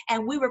Lord,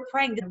 and we were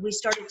praying that we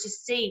started to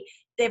see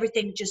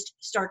everything just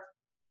start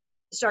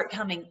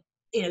coming,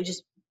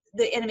 just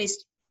the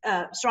enemy's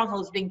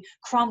strongholds being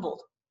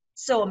crumbled.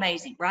 So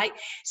amazing, right?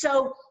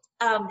 So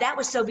that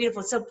was so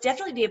beautiful. So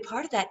definitely be a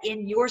part of that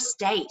in your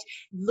state.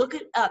 Look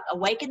it up,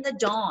 Awaken the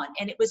Dawn,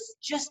 and it was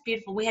just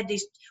beautiful. We had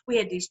these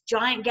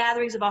giant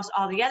gatherings of us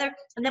all together,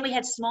 and then we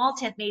had small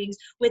tent meetings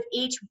with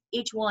each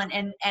one.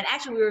 And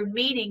actually, we were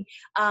meeting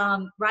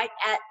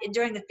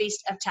during the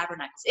Feast of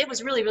Tabernacles. It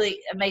was really,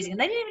 really amazing,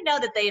 and they didn't even know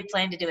that they had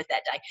planned to do it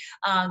that day,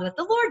 but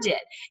the Lord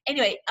did.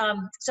 Anyway,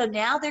 so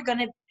now they're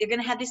gonna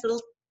have these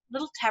little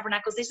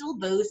tabernacles, these little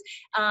booths,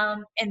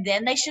 and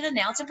then they should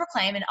announce and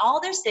proclaim in all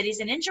their cities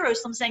and in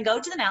Jerusalem, saying, "Go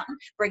to the mountain,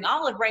 bring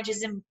olive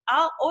branches and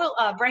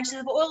branches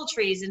of oil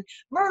trees and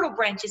myrtle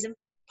branches and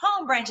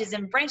palm branches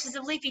and branches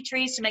of leafy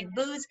trees to make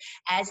booths,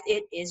 as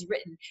it is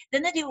written."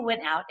 Then the people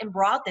went out and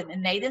brought them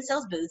and made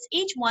themselves booths,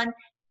 each one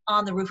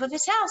on the roof of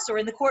his house, or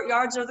in the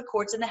courtyards, or the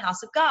courts in the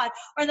house of God,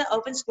 or in the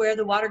open square of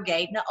the water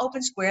gate, and the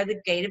open square of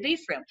the gate of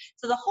Ephraim.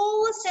 So the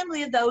whole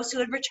assembly of those who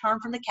had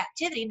returned from the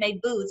captivity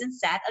made booths and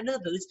sat under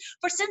the booths,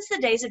 for since the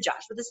days of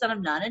Joshua the son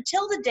of Nun,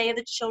 until the day of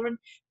the children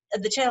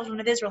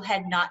of Israel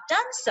had not done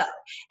so.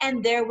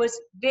 And there was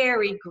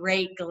very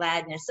great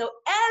gladness. So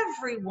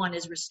everyone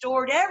is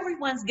restored.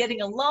 Everyone's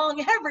getting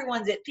along.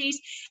 Everyone's at peace.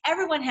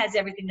 Everyone has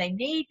everything they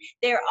need.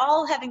 They're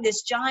all having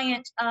this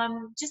giant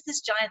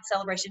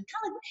celebration.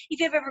 Kind of like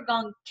if you've ever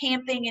gone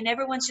camping and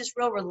everyone's just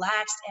real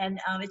relaxed, and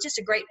it's just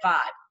a great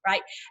vibe,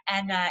 right?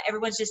 And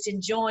everyone's just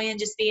enjoying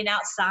just being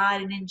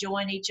outside and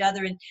enjoying each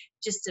other, and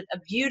just a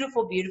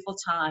beautiful, beautiful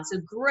time. So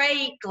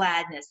great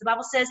gladness. The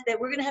Bible says that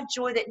we're going to have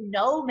joy that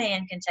no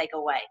man can take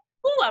away.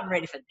 Ooh, I'm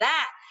ready for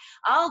that.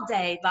 All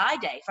day by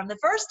day, from the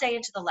first day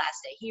into the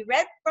last day, he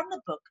read from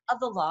the book of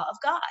the law of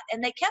God.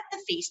 And they kept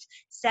the feast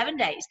 7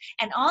 days.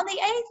 And on the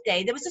 8th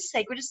day, there was a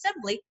sacred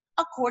assembly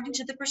according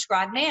to the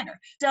prescribed manner.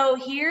 So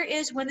here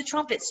is when the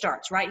trumpet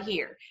starts, right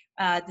here.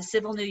 The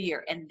civil new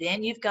year, and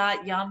then you've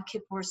got Yom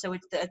Kippur, so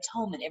it's the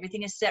atonement.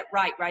 Everything is set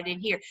right in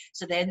here.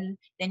 So then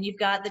you've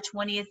got the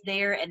 20th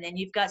there, and then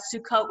you've got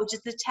Sukkot, which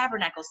is the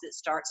tabernacles that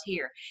starts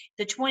here.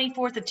 The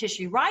 24th of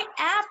Tishri, right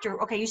after.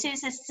 Okay, you see it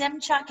says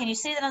Simchat. Can you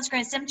see that on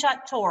screen?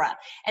 Simchat Torah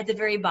at the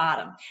very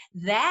bottom.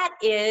 That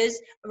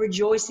is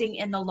rejoicing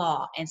in the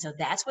law, and so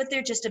that's what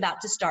they're just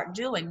about to start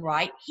doing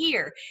right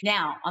here.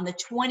 Now, on the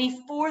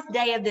 24th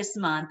day of this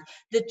month,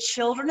 the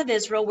children of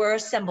Israel were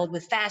assembled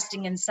with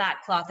fasting and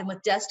sackcloth and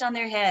with dust on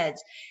their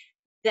heads.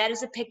 that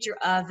is a picture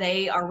of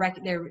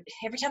they're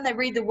every time they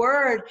read the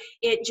word,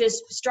 it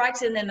just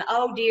strikes in them,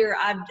 oh dear,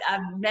 I've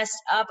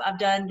messed up. I've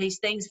done these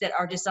things that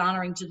are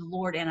dishonoring to the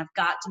Lord, and I've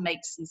got to make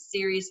some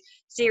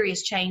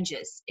serious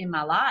changes in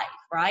my life,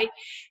 right?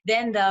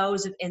 Then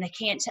and they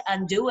can't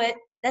undo it.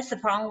 That's the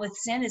problem with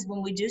sin, is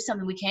when we do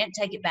something, we can't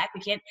take it back.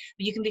 But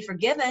you can be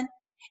forgiven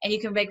and you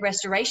can make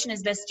restoration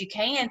as best you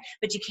can,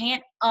 but you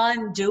can't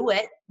undo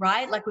it,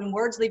 right? Like when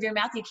words leave your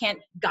mouth, you can't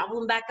gobble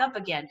them back up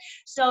again.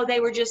 So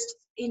they were just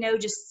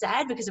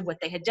sad because of what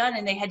they had done,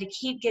 and they had to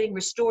keep getting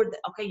restored.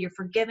 Okay, you're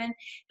forgiven.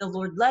 The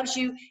Lord loves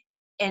you.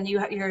 And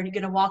you're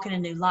going to walk in a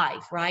new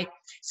life, right?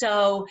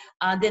 So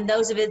then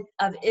those of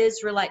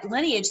Israelite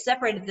lineage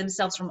separated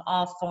themselves from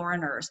all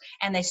foreigners,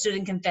 and they stood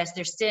and confessed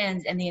their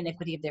sins and the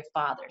iniquity of their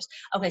fathers.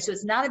 Okay, so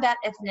it's not about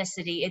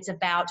ethnicity. It's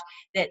about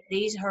that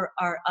these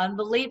are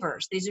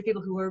unbelievers. These are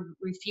people who are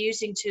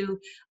refusing to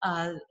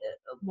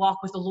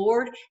walk with the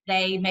Lord.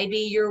 They may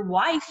be your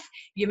wife,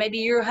 you may be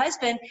your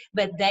husband,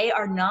 but they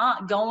are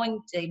not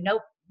going to,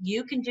 nope,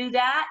 you can do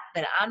that,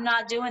 but I'm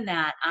not doing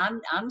that.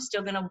 I'm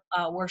still going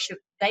to worship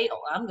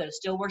Baal. I'm going to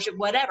still worship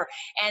whatever.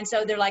 And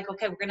so they're like,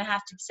 okay, we're going to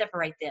have to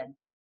separate then.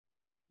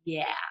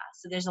 Yeah.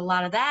 So there's a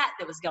lot of that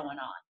was going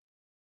on.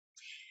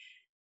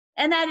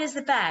 And that is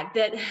the fact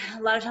that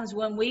a lot of times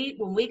when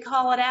we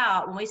call it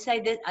out, when we say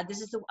that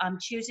I'm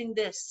choosing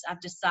this, I've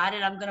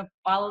decided I'm going to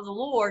follow the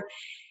Lord,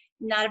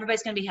 not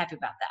everybody's going to be happy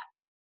about that.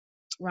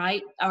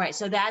 Right? All right.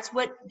 So that's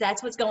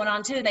what's going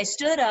on too. They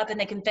stood up and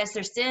they confessed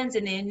their sins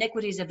and the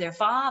iniquities of their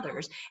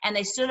fathers. And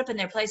they stood up in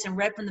their place and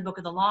read from the book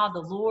of the law of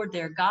the Lord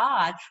their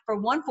God for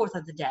 1/4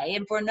 of the day.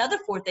 And for another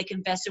 1/4, they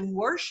confessed and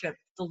worshiped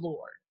the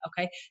Lord.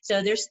 Okay.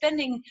 So they're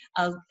spending,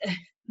 so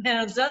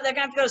they're going to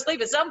have to go to sleep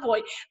at some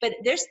point, but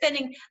they're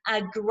spending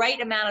a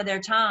great amount of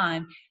their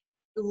time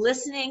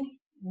listening,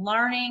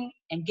 learning,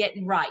 and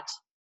getting right.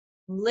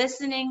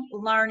 Listening,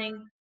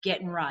 learning,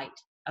 getting right.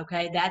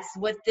 Okay, that's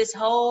what this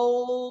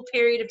whole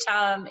period of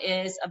time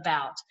is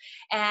about.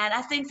 And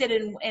I think that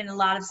in a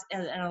lot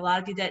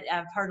of you that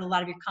I've heard a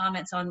lot of your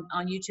comments on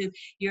YouTube,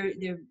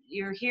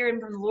 you're hearing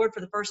from the Lord for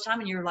the first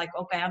time, and you're like,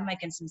 okay, I'm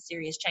making some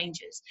serious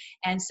changes.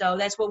 And so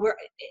that's what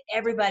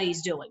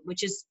everybody's doing,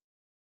 which is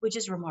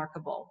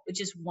remarkable,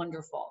 which is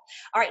wonderful.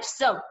 All right,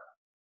 so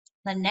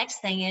the next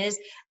thing is,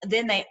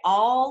 then they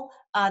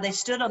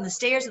stood on the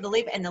stairs of the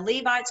Levites, and the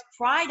Levites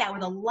cried out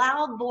with a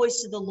loud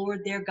voice to the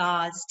Lord their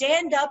God,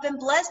 stand up and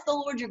bless the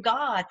Lord your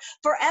God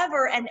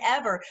forever and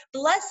ever.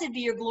 Blessed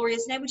be your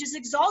glorious name, which is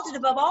exalted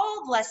above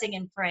all blessing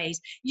and praise.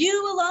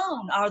 You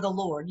alone are the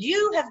Lord.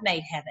 You have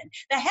made heaven,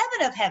 the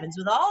heaven of heavens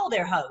with all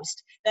their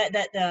host,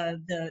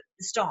 the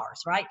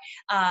stars, right?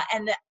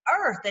 And the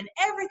earth and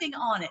everything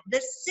on it,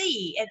 the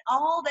sea and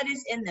all that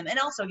is in them. And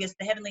also, I guess,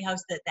 the heavenly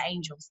host, the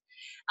angels.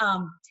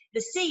 The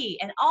sea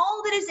and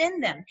all that is in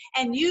them,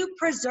 and you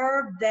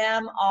preserve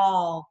them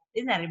all.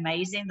 Isn't that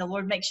amazing? The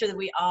Lord makes sure that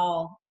we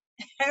all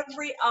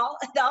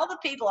the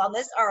people on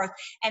this earth,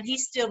 and he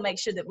still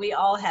makes sure that we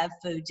all have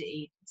food to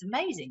eat. It's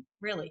amazing,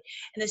 really.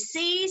 And the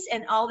seas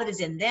and all that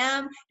is in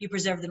them, you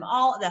preserve them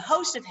all. The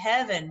host of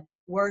heaven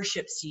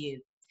worships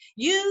you.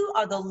 You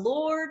are the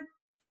Lord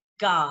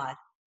God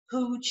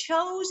who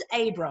chose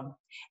Abram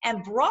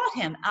and brought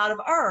him out of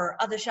Ur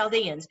of the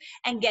Chaldeans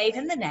and gave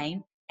him the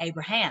name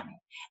Abraham.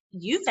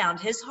 You found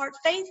his heart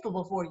faithful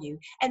before you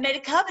and made a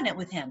covenant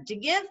with him to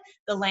give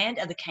the land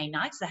of the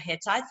Canaanites, the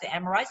Hittites, the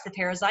Amorites, the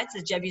Perizzites,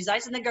 the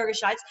Jebusites, and the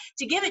Girgashites,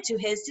 to give it to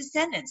his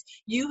descendants.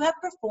 You have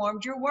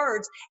performed your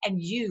words,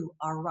 and you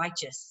are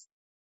righteous.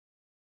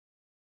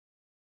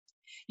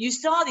 You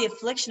saw the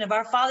affliction of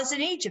our fathers in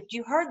Egypt.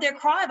 You heard their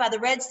cry by the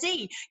Red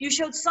Sea. You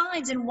showed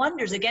signs and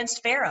wonders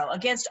against Pharaoh,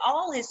 against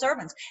all his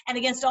servants, and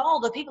against all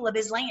the people of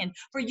his land.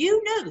 For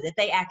you knew that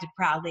they acted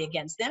proudly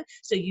against them.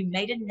 So you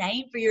made a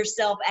name for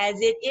yourself as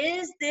it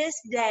is this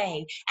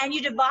day. And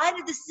you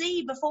divided the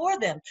sea before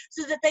them,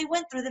 so that they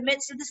went through the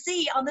midst of the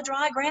sea on the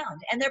dry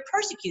ground. And their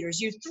persecutors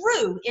you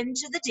threw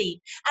into the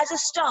deep as a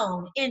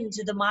stone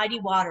into the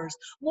mighty waters.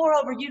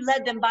 Moreover, you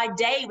led them by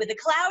day with a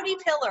cloudy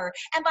pillar,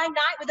 and by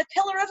night with a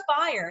pillar of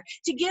fire,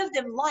 to give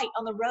them light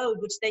on the road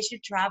which they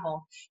should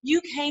travel. You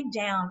came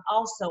down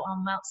also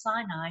on Mount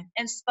Sinai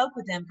and spoke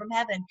with them from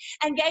heaven,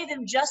 and gave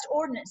them just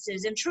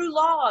ordinances and true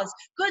laws,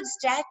 good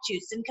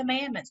statutes and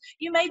commandments.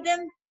 You made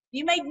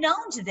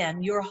known to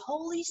them your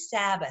holy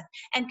Sabbath,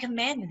 and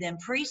commanded them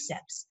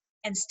precepts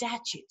and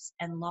statutes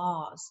and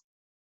laws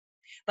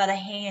by the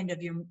hand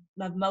of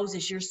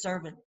Moses your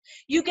servant.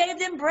 You gave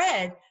them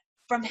bread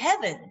from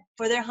heaven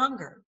for their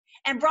hunger,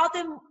 and brought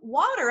them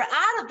water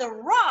out of the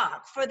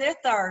rock for their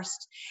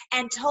thirst,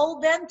 and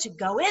told them to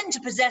go in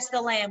to possess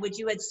the land which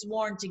you had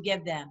sworn to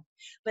give them.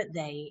 But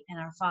they and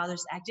our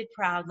fathers acted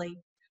proudly,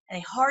 and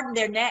they hardened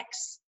their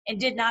necks and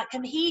did not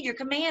heed your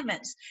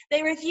commandments.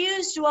 They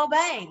refused to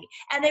obey,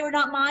 and they were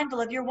not mindful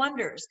of your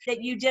wonders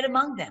that you did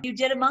among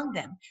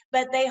them.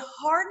 But they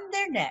hardened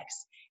their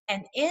necks,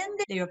 and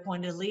they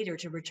appointed a leader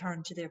to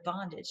return to their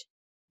bondage.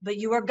 But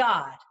you are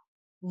God,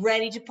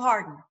 ready to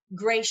pardon,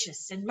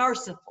 gracious and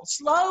merciful,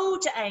 slow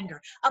to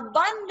anger,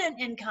 abundant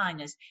in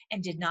kindness,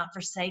 and did not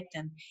forsake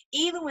them,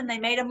 even when they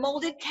made a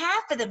molded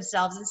calf for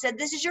themselves and said,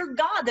 this is your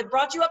God that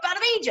brought you up out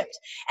of Egypt,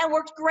 and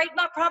worked great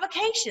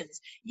provocations.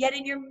 Yet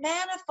in your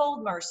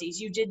manifold mercies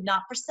you did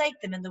not forsake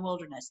them in the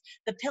wilderness.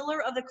 The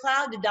pillar of the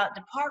cloud did not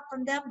depart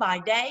from them by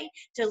day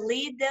to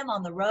lead them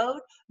on the road,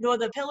 nor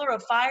the pillar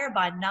of fire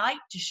by night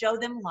to show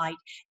them light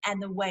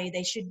and the way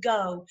they should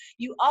go.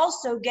 You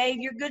also gave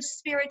your good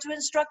spirit to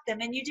instruct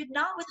them, and you did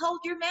not withhold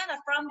your manna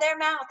from their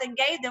mouth, and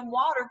gave them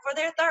water for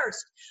their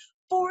thirst.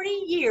 40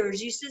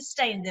 years you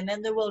sustained them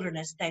in the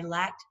wilderness. They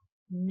lacked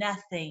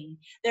nothing.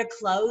 Their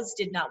clothes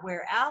did not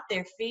wear out,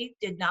 their feet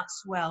did not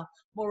swell.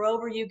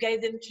 Moreover, you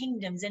gave them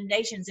kingdoms and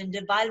nations and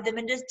divided them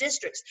into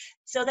districts.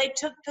 So they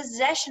took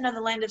possession of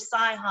the land of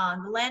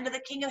Sihon, the land of the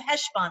king of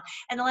Heshbon,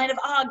 and the land of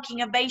Og,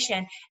 king of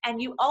Bashan.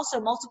 And you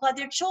also multiplied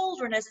their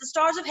children as the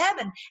stars of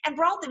heaven, and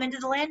brought them into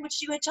the land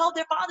which you had told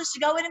their fathers to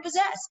go in and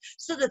possess.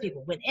 So the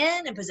people went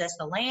in and possessed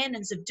the land,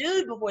 and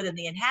subdued before them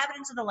the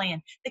inhabitants of the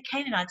land, the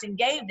Canaanites, and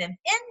gave them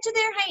into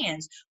their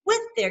hands with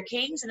their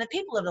kings and the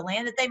people of the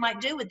land, that they might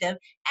do with them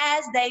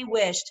as they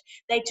wished.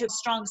 They took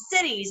strong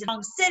cities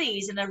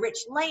and a rich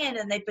land,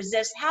 and they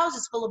possessed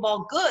houses full of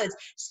all goods,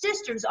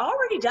 cisterns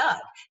already dug,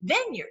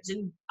 vineyards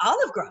and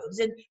olive groves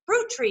and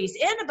fruit trees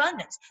in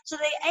abundance. So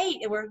they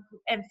ate and were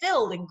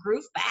filled and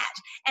grew fat,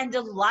 and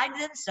delighted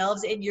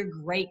themselves in your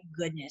great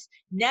goodness.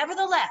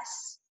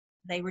 Nevertheless,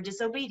 they were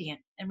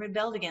disobedient and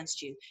rebelled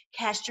against you,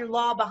 cast your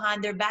law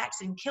behind their backs,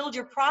 and killed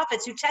your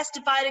prophets who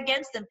testified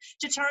against them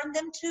to turn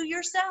them to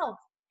yourself.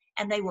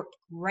 And they worked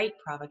great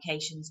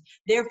provocations.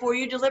 Therefore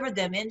you delivered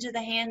them into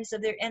the hands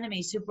of their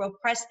enemies who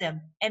oppressed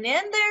them. And in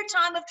their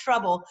time of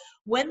trouble,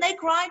 when they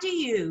cried to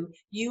you,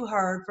 you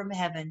heard from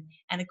heaven.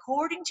 And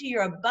according to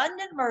your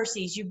abundant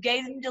mercies, you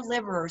gave them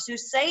deliverers who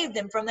saved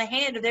them from the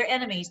hand of their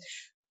enemies.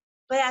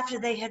 But after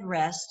they had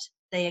rest,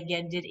 they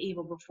again did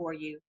evil before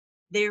you.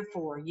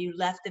 Therefore, you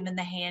left them in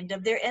the hand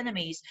of their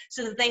enemies,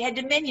 so that they had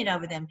dominion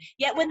over them.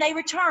 Yet when they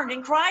returned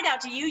and cried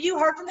out to you, you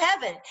heard from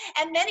heaven.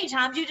 And many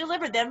times you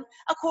delivered them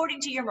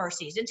according to your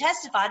mercies, and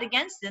testified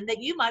against them that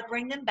you might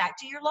bring them back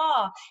to your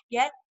law.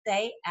 Yet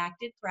they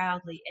acted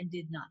proudly and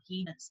did not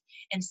heed us,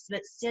 and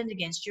sinned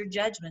against your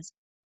judgments,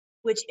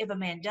 which if a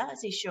man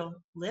does, he shall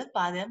live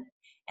by them.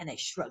 And they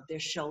shrugged their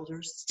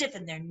shoulders,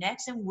 stiffened their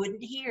necks, and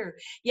wouldn't hear.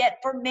 Yet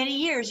for many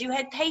years you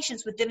had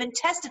patience with them, and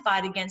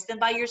testified against them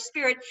by your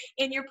spirit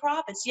in your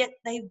prophets, yet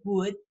they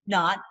would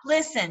not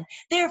listen.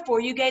 Therefore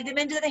you gave them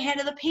into the hand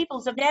of the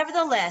peoples.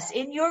 Nevertheless,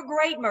 in your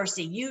great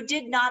mercy, you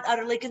did not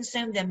utterly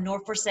consume them,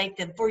 nor forsake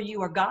them, for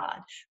you are God,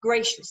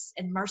 gracious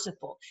and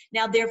merciful.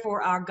 Now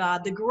therefore, our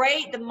God, the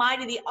great, the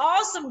mighty, the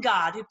awesome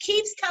God, who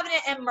keeps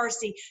covenant and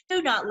mercy,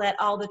 do not let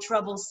all the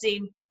troubles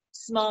seem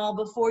small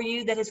before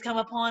you that has come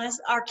upon us,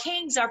 our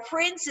kings, our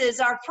princes,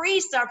 our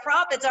priests, our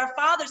prophets, our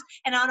fathers,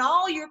 and on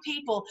all your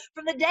people,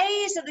 from the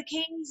days of the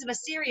kings of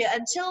Assyria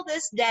until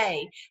this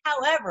day.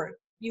 However,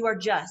 you are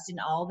just in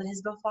all that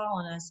has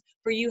befallen us,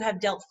 for you have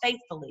dealt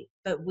faithfully,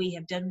 but we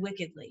have done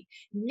wickedly.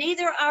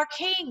 Neither our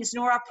kings,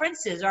 nor our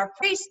princes, our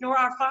priests, nor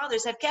our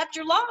fathers have kept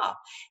your law,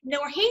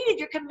 nor heeded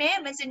your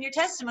commandments and your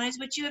testimonies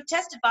which you have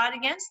testified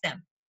against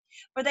them.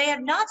 For they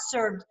have not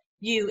served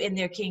you in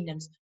their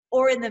kingdoms,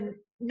 or in the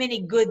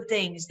many good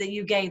things that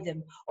you gave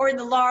them, or in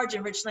the large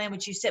and rich land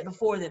which you set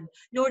before them,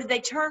 nor did they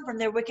turn from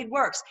their wicked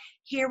works.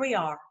 Here we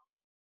are,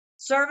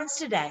 servants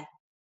today,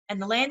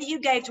 and the land that you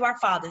gave to our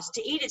fathers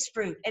to eat its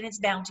fruit and its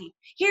bounty.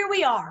 Here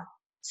we are,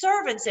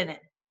 servants in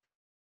it,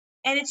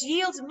 and it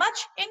yields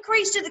much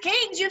increase to the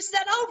kings you have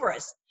set over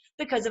us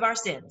because of our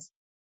sins.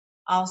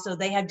 Also,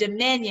 they have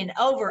dominion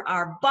over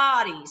our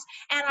bodies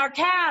and our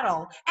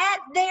cattle at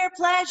their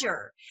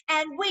pleasure,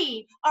 and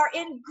we are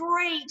in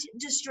great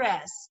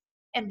distress.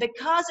 And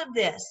because of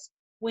this,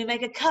 we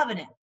make a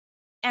covenant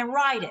and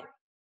write it.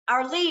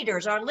 Our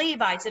leaders, our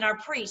Levites, and our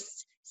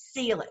priests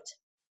seal it.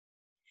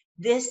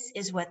 This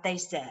is what they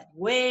said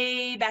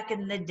way back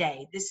in the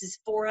day. This is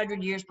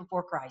 400 years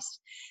before Christ.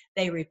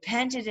 They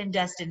repented in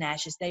dust and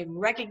ashes. They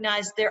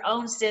recognized their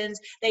own sins.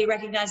 They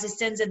recognized the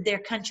sins of their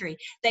country.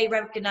 They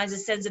recognized the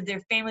sins of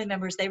their family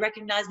members. They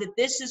recognized that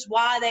this is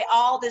why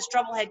all this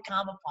trouble had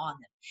come upon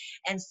them.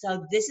 And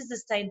so this is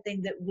the same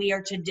thing that we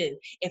are to do.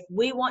 If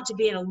we want to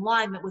be in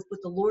alignment with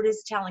what the Lord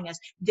is telling us,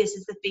 this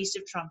is the Feast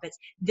of Trumpets.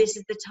 This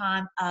is the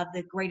time of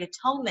the Great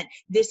Atonement.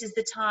 This is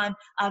the time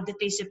of the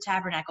Feast of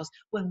Tabernacles.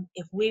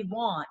 If we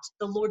want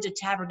the Lord to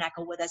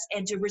tabernacle with us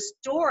and to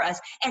restore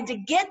us and to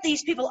get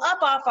these people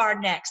up off our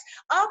necks,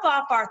 up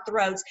off our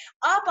throats,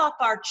 up off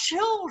our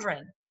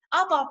children,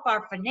 up off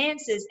our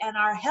finances and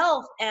our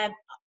health and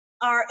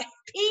our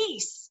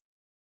peace,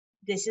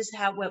 this is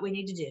what we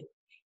need to do.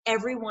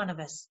 Every one of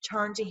us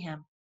turn to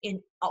him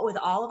with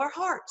all of our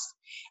hearts.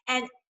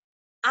 And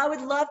I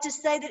would love to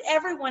say that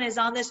everyone is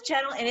on this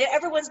channel and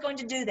everyone's going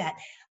to do that.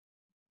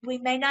 We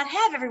may not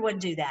have everyone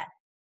do that.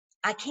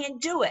 I can't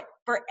do it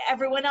for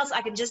everyone else.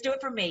 I can just do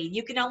it for me.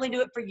 You can only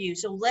do it for you.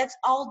 So let's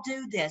all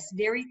do this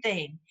very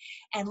thing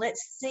and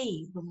let's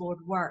see the Lord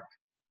work.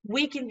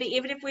 We can be,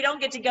 even if we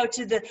don't get to go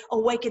to the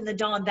awaken the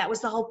dawn, that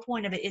was the whole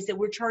point of it, is that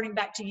we're turning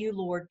back to you,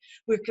 Lord.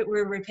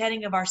 We're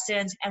repenting of our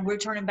sins, and we're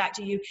turning back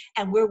to you,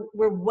 and we're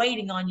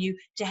waiting on you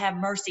to have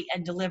mercy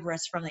and deliver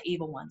us from the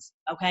evil ones.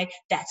 Okay?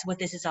 That's what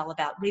this is all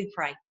about. We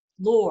pray.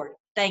 Lord,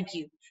 thank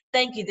you.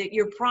 Thank you that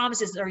your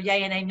promises are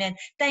yea and amen.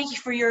 Thank you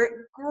for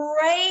your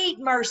great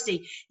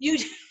mercy. You,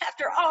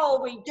 after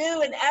all we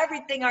do and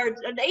everything our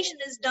nation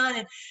has done,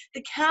 and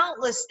the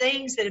countless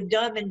things that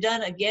have been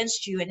done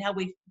against you, and how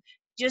we've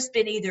just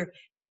been either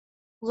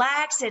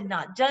lax and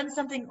not done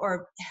something,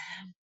 or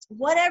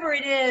whatever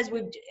it is,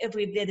 if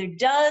we've either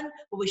done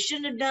what we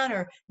shouldn't have done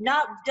or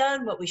not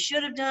done what we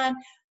should have done,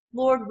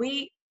 Lord,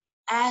 we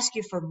ask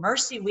you for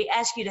mercy. We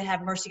ask you to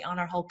have mercy on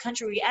our whole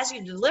country. We ask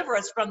you to deliver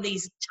us from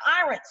these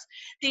tyrants,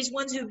 these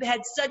ones who've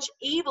had such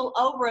evil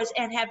over us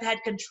and have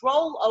had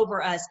control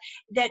over us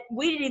that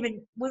we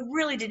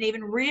really didn't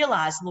even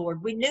realize,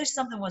 Lord. We knew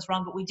something was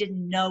wrong, but we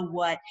didn't know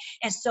what.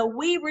 And so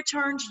we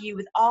return to you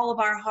with all of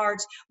our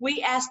hearts.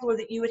 We ask, Lord,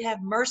 that you would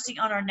have mercy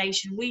on our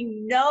nation. We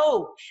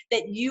know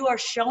that you are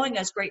showing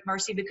us great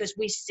mercy because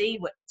we see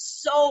what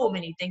so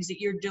many things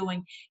that you're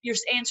doing. You're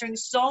answering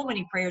so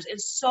many prayers,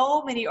 and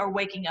so many are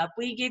waking up.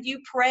 We give you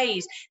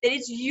praise that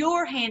it's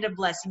your hand of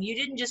blessing. You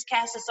didn't just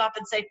cast us off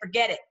and say,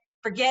 forget it.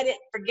 Forget it,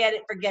 forget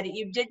it, forget it.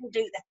 You didn't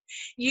do that.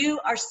 You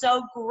are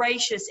so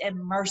gracious and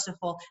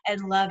merciful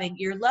and loving.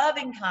 Your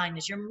loving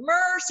kindness, your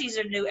mercies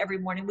are new every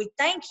morning. We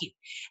thank you.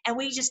 And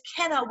we just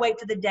cannot wait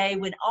for the day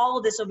when all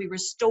of this will be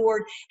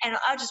restored. And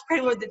I just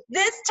pray, Lord, that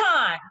this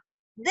time,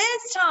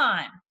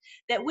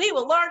 that we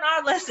will learn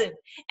our lesson,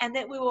 and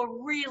that we will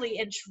really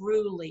and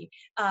truly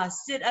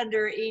sit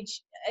under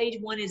each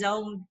one his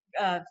own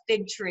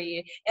fig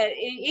tree,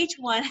 each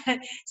one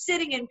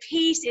sitting in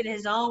peace in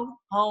his own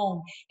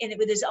home, and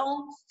with his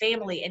own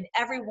family, and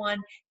everyone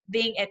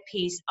being at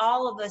peace.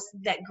 All of us,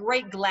 that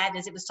great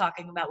gladness it was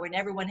talking about, when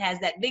everyone has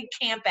that big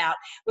camp out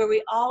where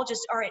we all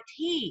just are at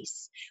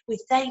peace. We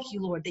thank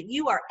you, Lord, that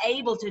you are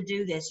able to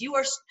do this.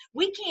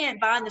 We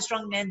can't bind the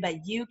strong man, but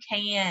you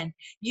can.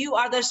 You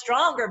are the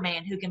stronger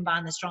man who can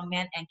bind the strong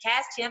man and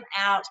cast him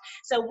out.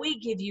 So we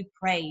give you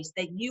praise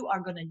that you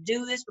are going to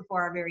do this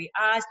before our very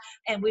eyes,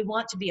 and we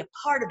want to be a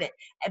part of it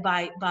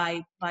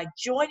by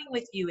joining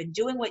with you and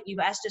doing what you've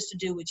asked us to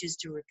do, which is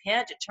to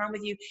repent, to turn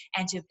with you,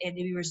 and to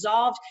be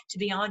resolved to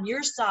be on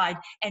your side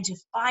and to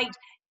fight.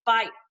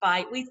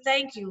 We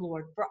thank you,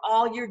 Lord, for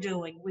all you're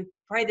doing. We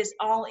pray this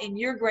all in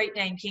your great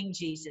name, King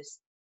Jesus.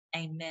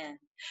 Amen.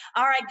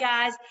 All right,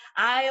 guys,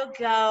 I'll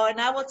go,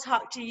 and I will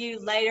talk to you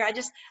later. I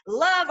just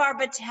love our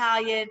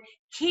battalion.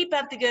 Keep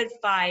up the good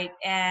fight,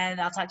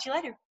 and I'll talk to you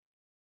later.